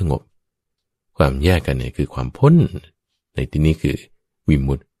เป็นสงบความแยกกันเนี่ยคือความพ้นในที่นี้คือวิ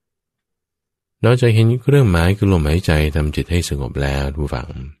มุตติเราจะเห็นเครื่องหมายคือลมหายใจทำจิตให้สงบแล้วทุกฝั่ง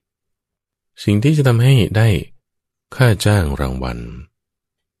สิ่งที่จะทำให้ได้ค่าจ้างรางวัล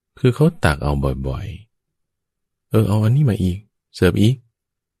คือเขาตักเอาบ่อยๆเอาอันนี้มาอีกเสิร์ฟอีก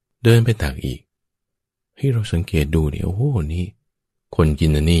เดินไปตักอีกให้เราสังเกตดูเนี่ยโอ้โหนี่คนกิน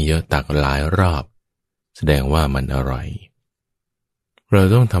อันนี้เยอะตักหลายรอบแสดงว่ามันอร่อยเรา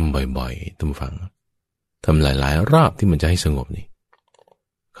ต้องทำบ่อยๆทุกฝั่งทำหลายๆรอบที่มันจะให้สงบนี่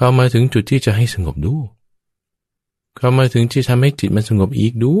เข้ามาถึงจุดที่จะให้สงบดูเข้ามาถึงที่ทำให้จิตมันสงบอี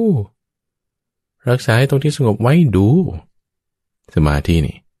กดูรักษาตรงที่สงบไว้ดูสมาธิ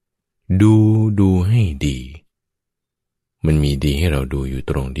นี่ดูให้ดีมันมีดีให้เราดูอยู่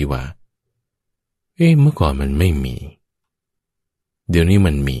ตรงที่ว่าเมื่อก่อนมันไม่มีเดี๋ยวนี้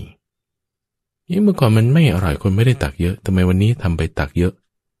มันมีเมื่อก่อนมันไม่อร่อยคนไม่ได้ตักเยอะทำไมวันนี้ทำไปตักเยอะ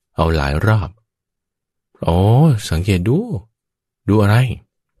เอาหลายรอบสังเกตดูอะไร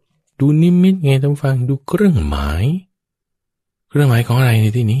ดูนิมิตไงท่านฟังดูเครื่องหมายของอะไรใน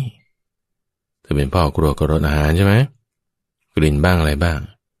ที่นี้ถ้าเป็นพ่อครัวก็รสอาหารใช่ไหมกลิ่นบ้างอะไรบ้าง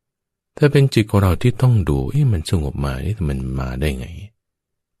ถ้าเป็นจิตของเราที่ต้องดูมันสงบมาแต่มันมาได้ไง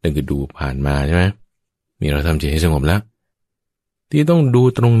นั่นคือดูผ่านมาใช่ไหมมีเราทำจิตให้สงบแล้วที่ต้องดู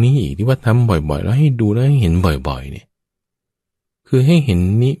ตรงนี้อีกที่ว่าทำบ่อยๆแล้วให้ดูแล้วให้เห็นบ่อยๆเนี่ยคือให้เห็น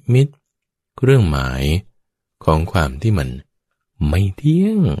นิมิตเครื่องหมายของความที่มันไม่เที่ย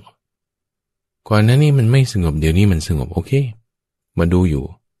งก่อนหน้านี้มันไม่สงบเดี๋ยวนี้มันสงบโอเคมาดูอยู่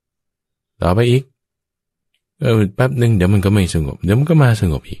ต่อไปอีกแป๊บนึงเดี๋ยวมันก็ไม่สงบเดี๋ยวมันก็มาส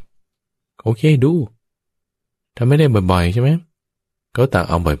งบอีกโอเคดูทำไม่ได้บ่อยๆใช่ไหม เขาตัก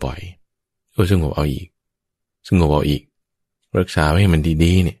เอาบ่อยๆสงบเอาอีกสงบเอาอีกรักษาให้มัน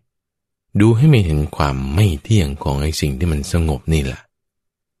ดีๆเนี่ยดูให้มันเห็นความไม่เที่ยงของไอ้สิ่งที่มันสงบนี่แหละ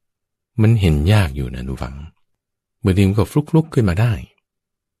มันเห็นยากอยู่นะทุกฝังบางทีมันก็ฟลุกๆขึ้นมาได้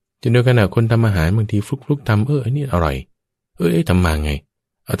จนโดยขณะคนทำอาหารบางทีฟลุกๆทำอันนี้อร่อยทำมาไง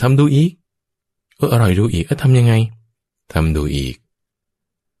เอาทำดูอีกอร่อยดูอีกทำยังไงทำดูอีก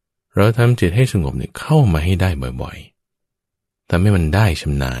เราทำจิตให้สงบเนี่ยเข้ามาให้ได้บ่อยๆทำให้มันได้ช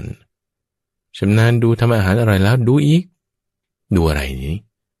ำนาญดูทำอาหารอร่อยแล้วดูอีกดูอะไรนี้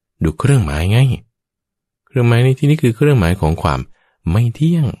ดูเครื่องหมายไงเครื่องหมายในที่นี้คือเครื่องหมายของความไม่เ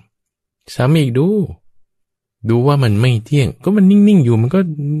ที่ยงซ้ำอีกดูว่ามันไม่เที่ยงก็มันนิ่งๆอยู่มันก็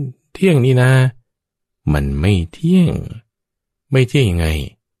เที่ยงนี่นะมันไม่เที่ยงยังไง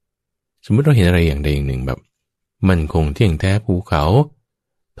สมมติเราเห็นอะไรอย่างใดอย่างหนึ่งแบบมันคงเที่ยงแท้ภูเขา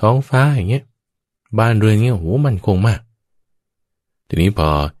ท้องฟ้าอย่างเงี้ยบ้านเรือนเงี้ยโหมันคงมากทีนี้พอ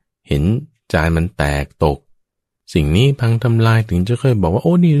เห็นจานมันแตกตกสิ่งนี้พังทำลายถึงจะค่อยบอกว่าโ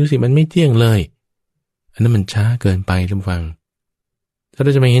อ้นี่ดูสิมันไม่เที่ยงเลยอันนั้นมันช้าเกินไปท่านฟังถ้าเร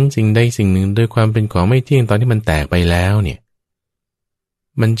าจะมาเห็นสิ่งใดสิ่งหนึ่งโดยความเป็นของไม่เที่ยงตอนที่มันแตกไปแล้วเนี่ย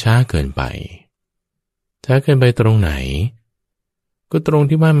มันช้าเกินไปตรงไหนก็ตรง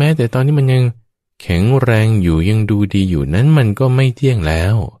ที่ว่าแม้แต่ตอนนี้มันยังแข็งแรงอยู่ยังดูดีอยู่นั้นมันก็ไม่เที่ยงแล้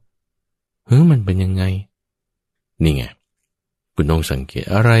วมันเป็นยังไงนี่ไงคุณต้องสังเกต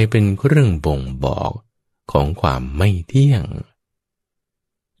อะไรเป็นเครื่องบ่งบอกของความไม่เที่ยง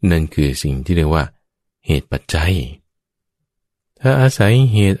นั่นคือสิ่งที่เรียกว่าเหตุปัจจัยถ้าอาศัย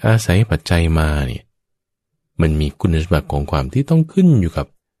เหตุอาศัยปัจจัยมาเนี่ยมันมีคุณสมบัติของความที่ต้องขึ้นอยู่กับ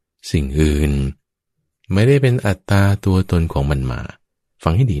สิ่งอื่นไม่ได้เป็นอัตตาตัวตนของมันมาฟั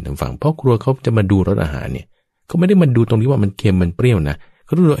งให้ดีนะฟังเพราะครัวเขาจะมาดูรสอาหารเนี่ยเขาไม่ได้มาดูตรงที่ว่ามันเค็มมันเปรี้ยวนะเข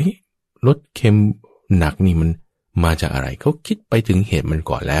าดูว่ารสเค็มหนักนี่มันมาจากอะไรเขาคิดไปถึงเหตุมัน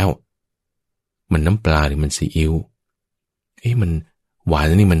ก่อนแล้วมันน้ำปลาหรือมันซีอิ๊วมันหวาน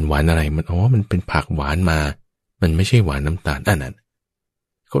นี่มันหวานอะไรมันมันเป็นผักหวานมามันไม่ใช่หวานน้ำตาลนั้น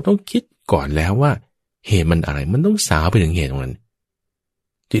เขาต้องคิดก่อนแล้วว่าเหตุมันอะไรมันต้องสาวไปถึงเหตุตรงนั้น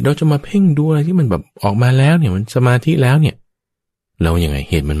จิตเราจะมาเพ่งดูอะไรที่มันแบบออกมาแล้วเนี่ยมันสมาธิแล้วเนี่ยแล้วยังไง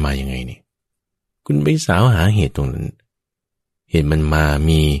เหตุมันมายังไงนี่คุณไปสาวหาเหตุตรงนั้นเหตุมันมา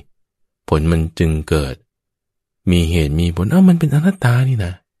มีผลมันจึงเกิดมีเหตุมีผลมันเป็นอนัตตานี่น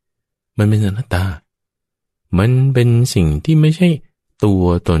ะมันเป็นอนัตตามันเป็นสิ่งที่ไม่ใช่ตัว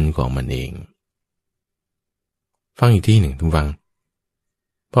ตนของมันเองฟังอีกที่หนึ่งทุกฟัง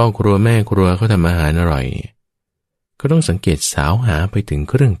พ่อครัวแม่ครัวเขาทำอาหารอร่อยก็ต้องสังเกตสาวหาไปถึง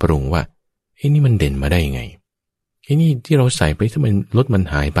เครื่องปรุงว่านี่มันเด่นมาได้ยังไงนี่ที่เราใส่ไปถ้ามันรสมัน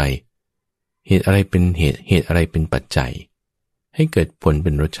หายไปเหตุอะไรเป็นเหตุอะไรเป็นปัจจัยให้เกิดผลเป็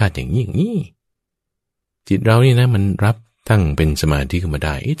นรสชาติอย่างนี้จิตเรานี่นะมันรับตั้งเป็นสมาธิขึ้นมาไ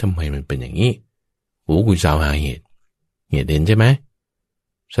ด้ทำไมมันเป็นอย่างนี้คุณสาวหาเหตุเด่นใช่ไหม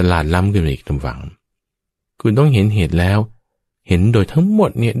ฉลาดล้ำขึ้นไปอีกทุกฝั่งคุณต้องเห็นเหตุแล้วเห็นโดยทั้งหม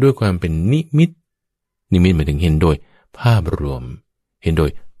ดเนี่ยด้วยความเป็นนิมิตหมายถึงเห็นโดยภาพรวมเห็นโดย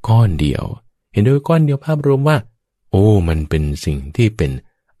ก้อนเดียวภาพรวมว่ามันเป็นสิ่งที่เป็น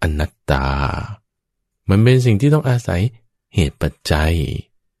อนัตตามันเป็นสิ่งที่ต้องอาศัยเหตุปัจจัย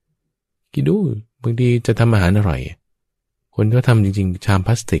คิดดูบางทีจะทำอาหารอร่อยคนที่ทำจริงๆชามพ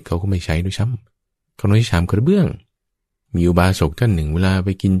ลาสติกเขาก็ไม่ใช้ด้วยซ้ำเขาใช้ชามกระเบื้องมีอุบาสกท่านหนึ่งเวลาไป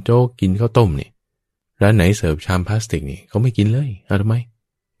กินโจ๊กกินข้าวต้มเนี่ยร้านไหนเสิร์ฟชามพลาสติกนี่เขาไม่กินเลยทำไม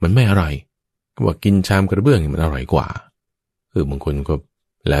มันไม่อร่อยก็บอกกินชามกระเบื้องนี่มันอร่อยกว่าบางคนก็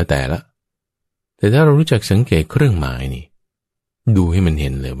แล้วแต่ละแต่ถ้าเรารู้จักสังเกตเครื่องหมายนี่ดูให้มันเห็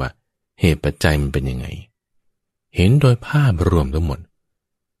นเลยว่าเหตุปัจจัยมันเป็นยังไงเห็นโดยภาพรวมทั้งหมด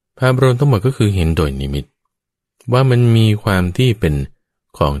ก็คือเห็นโดยนิมิตว่ามันมีความที่เป็น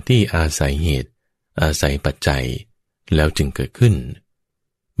ของที่อาศัยเหตุอาศัยปัจจัยแล้วจึงเกิดขึ้น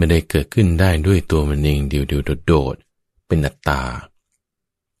ไม่ได้เกิดขึ้นได้ด้วยตัวมันเองเดียวๆโดดๆเป็นอัตตา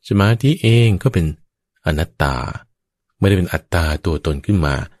สมาธิเองก็เป็นอนัตตาไม่ได้เป็นอัตตาตัวตนขึ้นม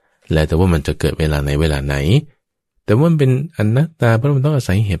าแล้วแต่ว่ามันจะเกิดเวลาไหนแต่ว่ามันเป็นอนัตตาเพราะมันต้องอา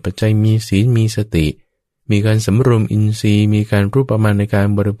ศัยเหตุปัจจัยมีศีลมีสติมีการสำรวมอินทรีย์มีการรู้ประมาณในการ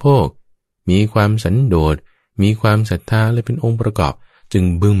บริโภคมีความสันโดษมีความศรัทธาและเป็นองค์ประกอบจึง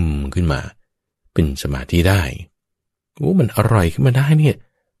บึ้มขึ้นมาเป็นสมาธิได้มันอร่อยขึ้นมาได้เนี่ย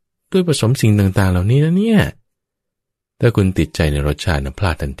ด้วยผสมสิ่งต่างๆเหล่านี้นะเนี่ยถ้าคุณติดใจในรสชาติพล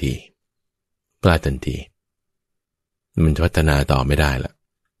าดทันทีมันจะพัฒนาต่อไม่ได้ละ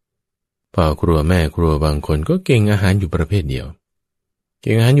พ่อครัวแม่ครัวบางคนก็เก่งอาหารอยู่ประเภทเดียว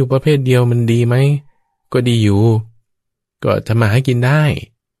มันดีไหมก็ดีอยู่ก็ทำมาหากินได้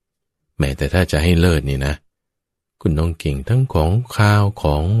แม้แต่ถ้าจะให้เลิศนี่นะ คุณต้องเก่งทั้งของข้าวข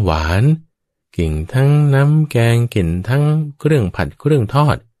องหวานเก่งทั้งน้ำแกงเก่งทั้งเครื่องผัดเครื่องทอ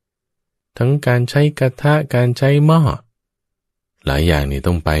ดทั้งการใช้กระทะการใช้หม้อหลายอย่างนี่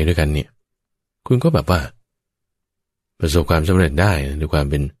ต้องไปด้วยกันเนี่ยคุณก็แบบว่าประสบความสำเร็จได้ด้วยความ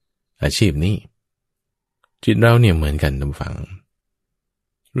เป็นอาชีพนี้จิตเราเนี่ยเหมือนกันท่านผู้ฟัง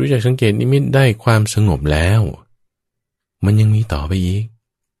รู้จักสังเกตนิมิตได้ความสงบแล้วมันยังมีต่อไปอีก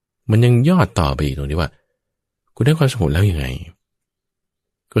มันยังยอดต่อไปอีกตรงที่ว่าคุณได้ความสงบแล้วยังไง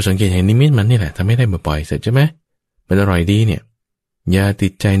ก็สังเกตเห็นนิมิตมันนี่แหละทำให้ได้บ่อยๆเสร็จใช่ไหมมันอร่อยดีเนี่ยอย่าติ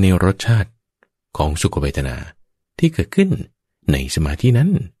ดใจในรสชาติของสุขเวทนาที่เกิดขึ้นในสมาธินั้น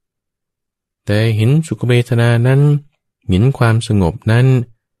แต่เห็นสุขเวทนานั้นเห็นความสงบนั้น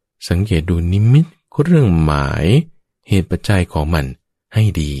สังเกตดูนิมิตเรื่องหมายเหตุปัจจัยของมันให้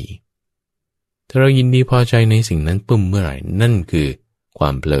ดีถ้าเรายินดีพอใจในสิ่งนั้นปุ่มเมื่อไหร่นั่นคือควา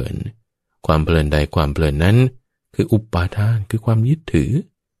มเพลินความเพลินใดความเพลินนั้นคืออุปาทานคือความยึดถือ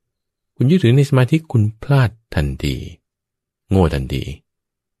คุณยึดถือในสมาธิคุณพลาดทันทีโง่ทันที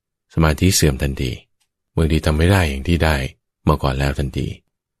สมาธิเสื่อมทันทีบางทีทำไม่ได้อย่างที่ได้มาก่อนแล้วทันที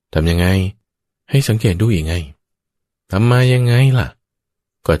ทำยังไงให้สังเกตดูอีกไงทำมายังไงล่ะ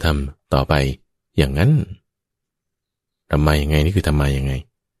ก็ทำต่อไปอย่างนั้นทำมายังไงนี่คือทำมายังไง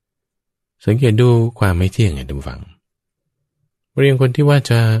สังเกตดูความไม่เที่ยงไงท่านผู้ฟังเรียนคนที่ว่า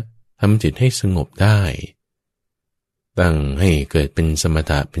จะทำจิตให้สงบได้ตั้งให้เกิดเป็นสม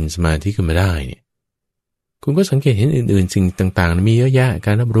ถะเป็นสมาธิขึ้นมาได้เนี่ยคุณก็สังเกตเห็นอื่นๆสิ่งต่างๆมีเยอะแยะก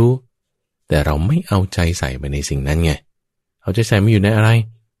ารรับรู้แต่เราไม่เอาใจใส่ไปในสิ่งนั้นไงเอาใจใส่มาอยู่ในอะไร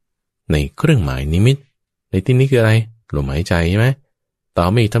ในเครื่องหมายนิมิตในที่นี้คืออะไรลมหายใจใช่ไหมต่อ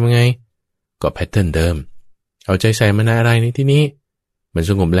มาอีกทำยังไงก็แพทเทิร์นเดิมเอาใจใส่มาในอะไรในที่นี้มัน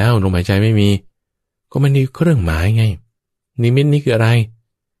สงบแล้วลมหายใจไม่มีก็มันมีเครื่องหมายไงนิมิตนี้คืออะไร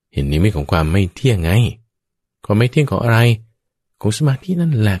เห็นนิมิตของความไม่เที่ยงไงความไม่เที่ยงของอะไรของสมาธินั่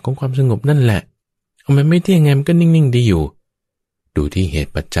นแหละของความสงบนั่นแหละเอามันไม่เที่ยงไงมันก็นิ่งๆดีอยู่ดูที่เห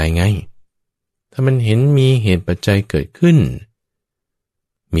ตุปัจจัยไงถ้ามันเห็นมีเหตุปัจจัยเกิดขึ้น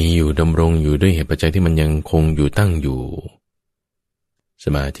มีอยู่ดำรงอยู่ด้วยเหตุปัจจัยที่มันยังคงอยู่ตั้งอยู่ส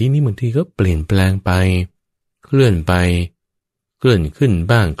มาธินี้บางทีก็เปลี่ยนแปลงไปเคลื่อนไปเคลื่อนขึ้น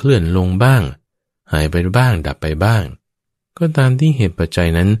บ้างเคลื่อนลงบ้างหายไปบ้างดับไปบ้างก็ตามที่เหตุปัจจัย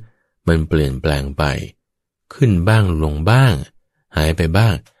นั้นมันเปลี่ยนแปลงไปขึ้นบ้างลงบ้างหายไปบ้า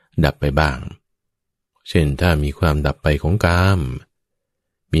งดับไปบ้างเช่นถ้ามีความดับไปของกาม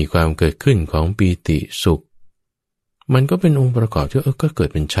มีความเกิดขึ้นของปีติสุขมันก็เป็นองค์ประกอบที่ก็เกิด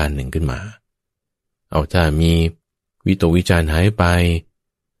เป็นฌานหนึ่งขึ้นมาเอาถ้ามีวิตกวิจารหายไป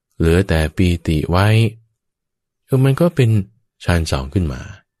เหลือแต่ปีติไว้มันก็เป็นฌานสองขึ้นมา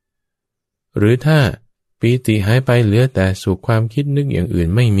หรือถ้าปีติหายไปเหลือแต่สุขความคิดนึกอย่างอื่น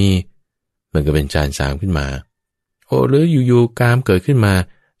ไม่มีมันก็เป็นฌานสามขึ้นมาหรืออยู่ๆกามเกิดขึ้นมา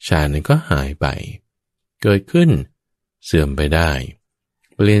ฌานนึงก็หายไปเกิดขึ้นเสื่อมไปได้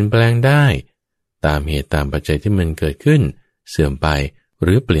เปลี่ยนแปลงได้ตามเหตุตามปัจจัยที่มันเกิดขึ้นเสื่อมไปห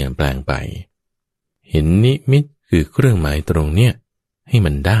รือเปลี่ยนแปลงไปเห็นนิมิตคือเครื่องหมายตรงเนี้ยให้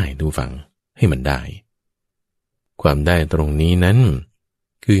มันได้ดูฟังให้มันได้ความได้ตรงนี้นั้น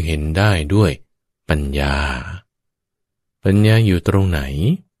คือเห็นได้ด้วยปัญญาอยู่ตรงไหน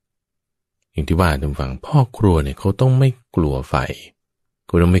อย่างที่ว่าท่านฟังพ่อครัวเนี่ยเขาต้องไม่กลัวไฟเข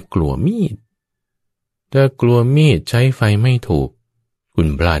าต้องไม่กลัวมีดถ้ากลัวมีดใช้ไฟไม่ถูกคุณ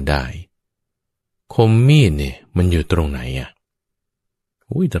พลาดได้คมมีดเนี่ยมันอยู่ตรงไหน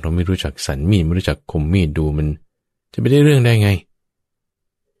แต่เราไม่รู้จักสันมีดไม่รู้จักคมมีดดูมันจะไปได้เรื่องได้ไง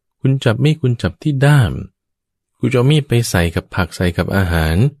คุณจับมีดคุณจับที่ด้ามคุณจะเอามีดไปใส่กับผักใส่กับอาหา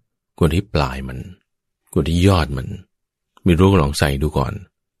รกดที่ปลายมันกดที่ยอดมันไม่รู้ก็ลองใส่ดูก่อน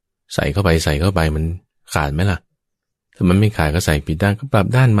ใส่เข้าไปมันขาดไหมล่ะถ้ามันไม่ขาดก็ใส่ผิดด้านก็ปรับ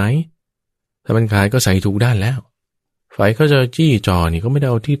ด้านไหมถ้ามันขาดก็ใส่ถูกด้านแล้วไฟก็จะจี้จอนี่ก็ไม่ได้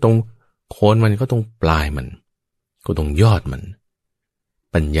เอาที่ตรงโคนมันก็ตรงปลายมันก็ตรงยอดมัน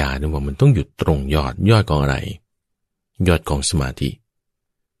ปัญญาดูว่ามันต้องหยุดตรงยอดของอะไรยอดของสมา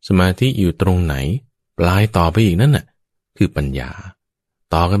ธิอยู่ตรงไหนปลายต่อไปอีกนั่นน่ะคือปัญญา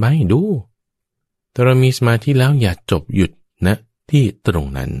ต่อกันไปดูถ้าเรามีสมาธิแล้วอย่าจบหยุดนะที่ตรง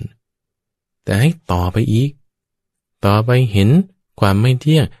นั้นแต่ให้ต่อไปอีกต่อไปเห็นความไม่เ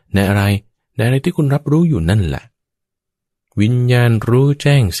ที่ยงในอะไรที่คุณรับรู้อยู่นั่นแหละวิญญาณรู้แ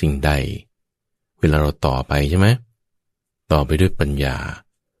จ้งสิ่งใดเวลาเราต่อไปใช่ไหมต่อไปด้วยปัญญา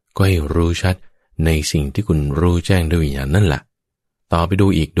ก็ให้รู้ชัดในสิ่งที่คุณรู้แจ้งด้วยวิญญาณนั่นแหละต่อไปดู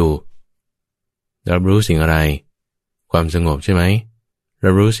อีกดูรับรู้สิ่งอะไรความสงบใช่ไหมรั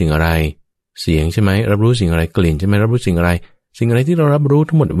บรู้สิ่งอะไรเสียงใช่ไหมรับรู้สิ่งอะไรกลิ่นใช่ไหมรับรู้สิ่งอะไรที่เรารับรู้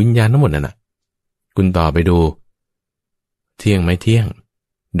ทั้งหมดวิญญาณทั้งหมดนั่นน่ะคุณต่อไปดู เที่ยงไม่เที่ยง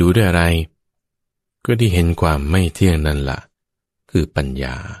ดูด้วยอะไรก็ที่เห็นความไม่เที่ยงนั่นล่ะคือปัญญ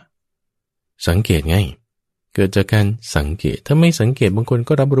าสังเกตไงเกิดจากการสังเกตถ้าไม่สังเกตบางคน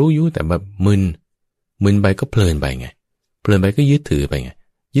ก็รับรู้อยู่แต่แบบมึนไปก็เพลินไปไงเพลินไปก็ยึดถือไปไง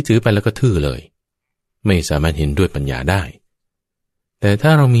ยึดถือไปแล้วก็ทื่อเลยไม่สามารถเห็นด้วยปัญญาได้แต่ถ้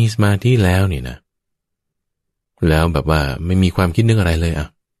าเรามีสมาธิแล้วนี่นะแล้วแบบว่าไม่มีความคิดนึกอะไรเลยอ่ะ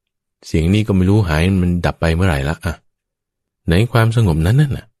เสียงนี้ก็ไม่รู้หายมันดับไปเมื่อไหร่ละอ่ะในความสงบนั้น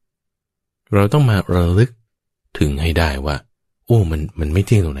น่ะเราต้องมาระลึกถึงให้ได้ว่าโอ้มันไม่เ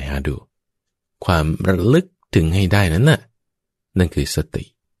ที่ยงตรงไหนฮะดูความระลึกถึงให้ได้นั้นน่ะนั่นคือสติ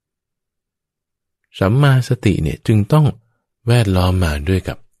สัมมาสติเนี่ยจึงต้องแวดล้อมมาด้วย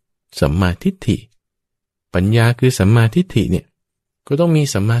กับสัมมาทิฏฐิปัญญาคือสัมมาทิฏฐิเนี่ยก็ต้องมี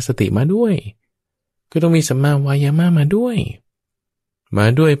สัมมาสติมาด้วยก็ต้องมีสัมมาวายามะมาด้วย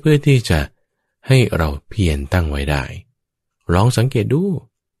เพื่อที่จะให้เราเพียรตั้งไว้ได้ลองสังเกตดู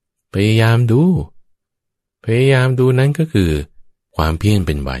พยายามดูนั้นก็คือความเพียรเ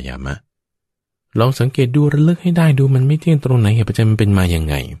ป็นวายามะลองสังเกตดูระลึกให้ได้ดูมันไม่เที่ยงตรงไหนเหตุปัจจัยมันเป็นมายัง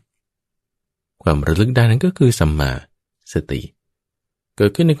ไงความระลึกได้นั้นก็คือสัมมาสติเกิด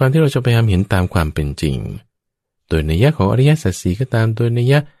ขึ้นในความที่เราจะพยายามเห็นตามความเป็นจริงโดยนัยยะของอริยสัจสี่ก็ตามโดยนัย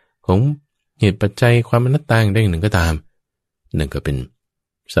ยะของเหตุปัจจัยความอนัตตาอย่างใดอย่างหนึ่งก็ตามนั่นก็เป็น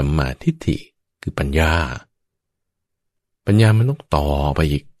สัมมาทิฏฐิคือปัญญามันต้องต่อไป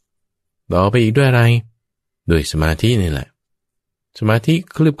อีกด้วยอะไรโดยสมาธินี่แหละสมาธิ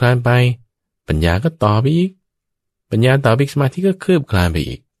คลืบคลานไปปัญญาก็ต่อไปอีกปัญญาต่อไปอีกสมาธิก็คลืบคลานไป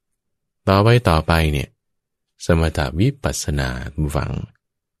อีกต่อไปเนี่ยสมถะวิปัสสนาฝัง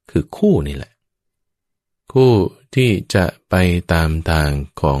คือคู่นี่แหละคู่ที่จะไปตามทาง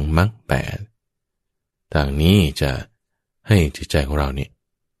ของมรรคแปดทางนี้จะให้จิตใจของเราเนี่ย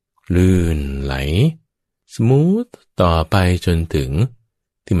ลื่นไหลสมูทต่อไปจนถึง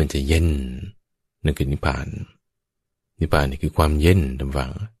ที่มันจะเย็นนั่นคือนิพพานนี่คือความเย็นดำฝั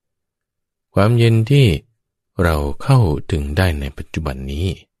งความเย็นที่เราเข้าถึงได้ในปัจจุบันนี้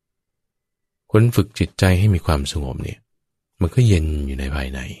คนฝึกจิตใจให้มีความสงบเนี่ยมันก็เย็นอยู่ในภาย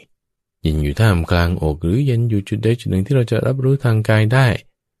ในเย็นอยู่ท่ามกลางอกหรือเย็นอยู่จุดใดจุดหนึ่งที่เราจะรับรู้ทางกายได้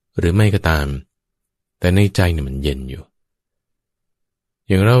หรือไม่ก็ตามแต่ในใจเนี่ยมันเย็นอยู่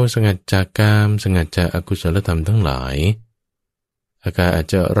อย่างเราสงัดจากกามสงัดจากอกุศลธรรมทั้งหลายอาการอาจ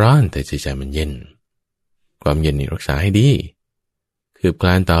จะร้อนแต่จิตใจมันเย็นความเย็นนี่รักษาให้ดีคืบคล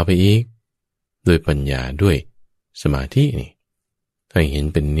านต่อไปอีกด้วยปัญญาด้วยสมาธินี่ให้เห็น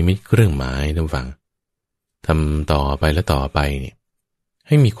เป็นนิมิตเครื่องหมายท่านฟังทำต่อไปและต่อไปเนี่ยใ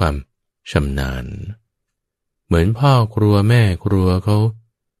ห้มีความชำนาญเหมือนพ่อครัวแม่ครัวเขา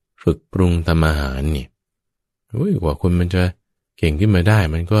ฝึกปรุงทำอาหารนี่กว่าคนมันจะเก่งขึ้นมาได้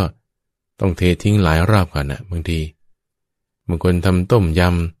มันก็ต้องเททิ้งหลายรอบก่อนนะบางทีบางคนทำต้มย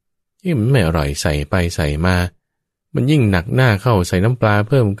ำมันไม่อร่อยใส่ไปใส่มามันยิ่งหนักหน้าเข้าใส่น้ำปลา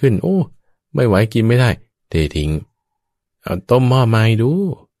เพิ่มขึ้นโอ้ไม่ไหวกินไม่ได้เททิ้งเอาต้มหม้อไม้ดู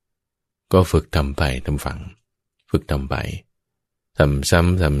ก็ฝึกทำไปทำฝังฝึกทำไปทำซ้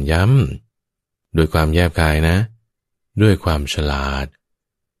ำทำย้ำด้วยความแยบคายนะด้วยความฉลาด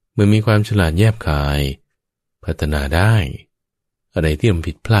เมื่อมีความฉลาดแยบคายพัฒนาได้อะไรที่มัน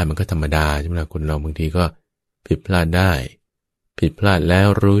ผิดพลาดมันก็ธรรมดาใช่ไหมล่ะคนเราบางทีก็ผิดพลาดได้ผิดพลาดแล้ว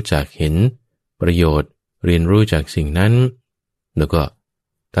รู้จักเห็นประโยชน์เรียนรู้จากสิ่งนั้นแล้วก็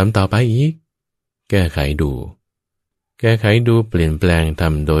ทำต่อไปอีกแก้ไขดูเปลี่ยนแปลงท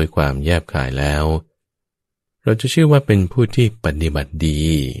ำโดยความแยบคายแล้วเราจะชื่อว่าเป็นผู้ที่ปฏิบัติดี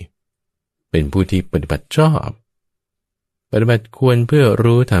เป็นผู้ที่ปฏิบัติชอบปฏิบัติควรเพื่อ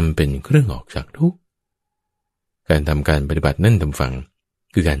รู้ทำเป็นเครื่องออกจากทุกข์การทำการปฏิบัตินั่นทำฝัง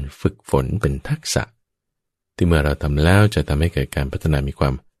คือการฝึกฝนเป็นทักษะที่เมื่อเราทำแล้วจะทำให้เกิดการพัฒนามีควา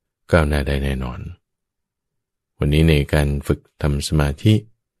มก้าวหน้าได้แน่นอนวันนี้ในการฝึกทำสมาธิ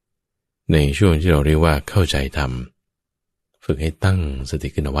ในช่วงที่เราเรียกว่าเข้าใจธรรมฝึกให้ตั้งสติ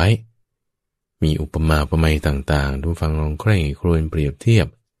ขึ้นเอาไว้มีอุปมาอุปไมยต่างๆดูฟังลองใคร่ครวญเปรียบเทียบ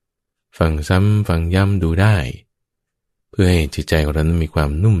ฟังซ้ำฟังย้ำดูได้เพื่อให้จิตใจของเรานั้นมีความ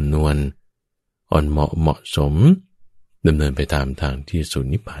นุ่มนวลอ่อนเหมาะสมดำเนินไปตามทางที่สู่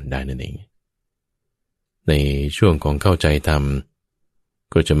นิพพานได้นั่นเองในช่วงของเข้าใจธรรม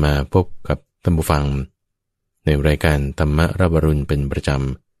ก็จะมาพบกับท่านผู้ฟังในรายการธรรมรับอรุณเป็นประจ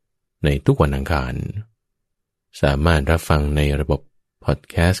ำในทุกวันอังคารสามารถรับฟังในระบบพอด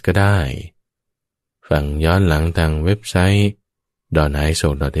แคสต์ก็ได้ฟังย้อนหลังทางเว็บไซต์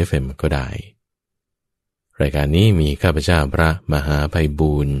donaiso.fm ก็ได้รายการนี้มีข้าพเจ้าพระมหาไพ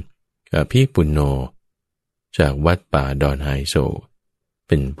บูลย์อภิปุณโญจากวัดป่าดอนไฮโซเ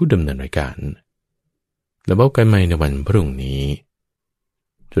ป็นผู้ดำเนินรายการ แล้วพบกันใหม่ในวันพรุ่งนี้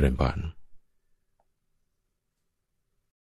จุดเด่นบาน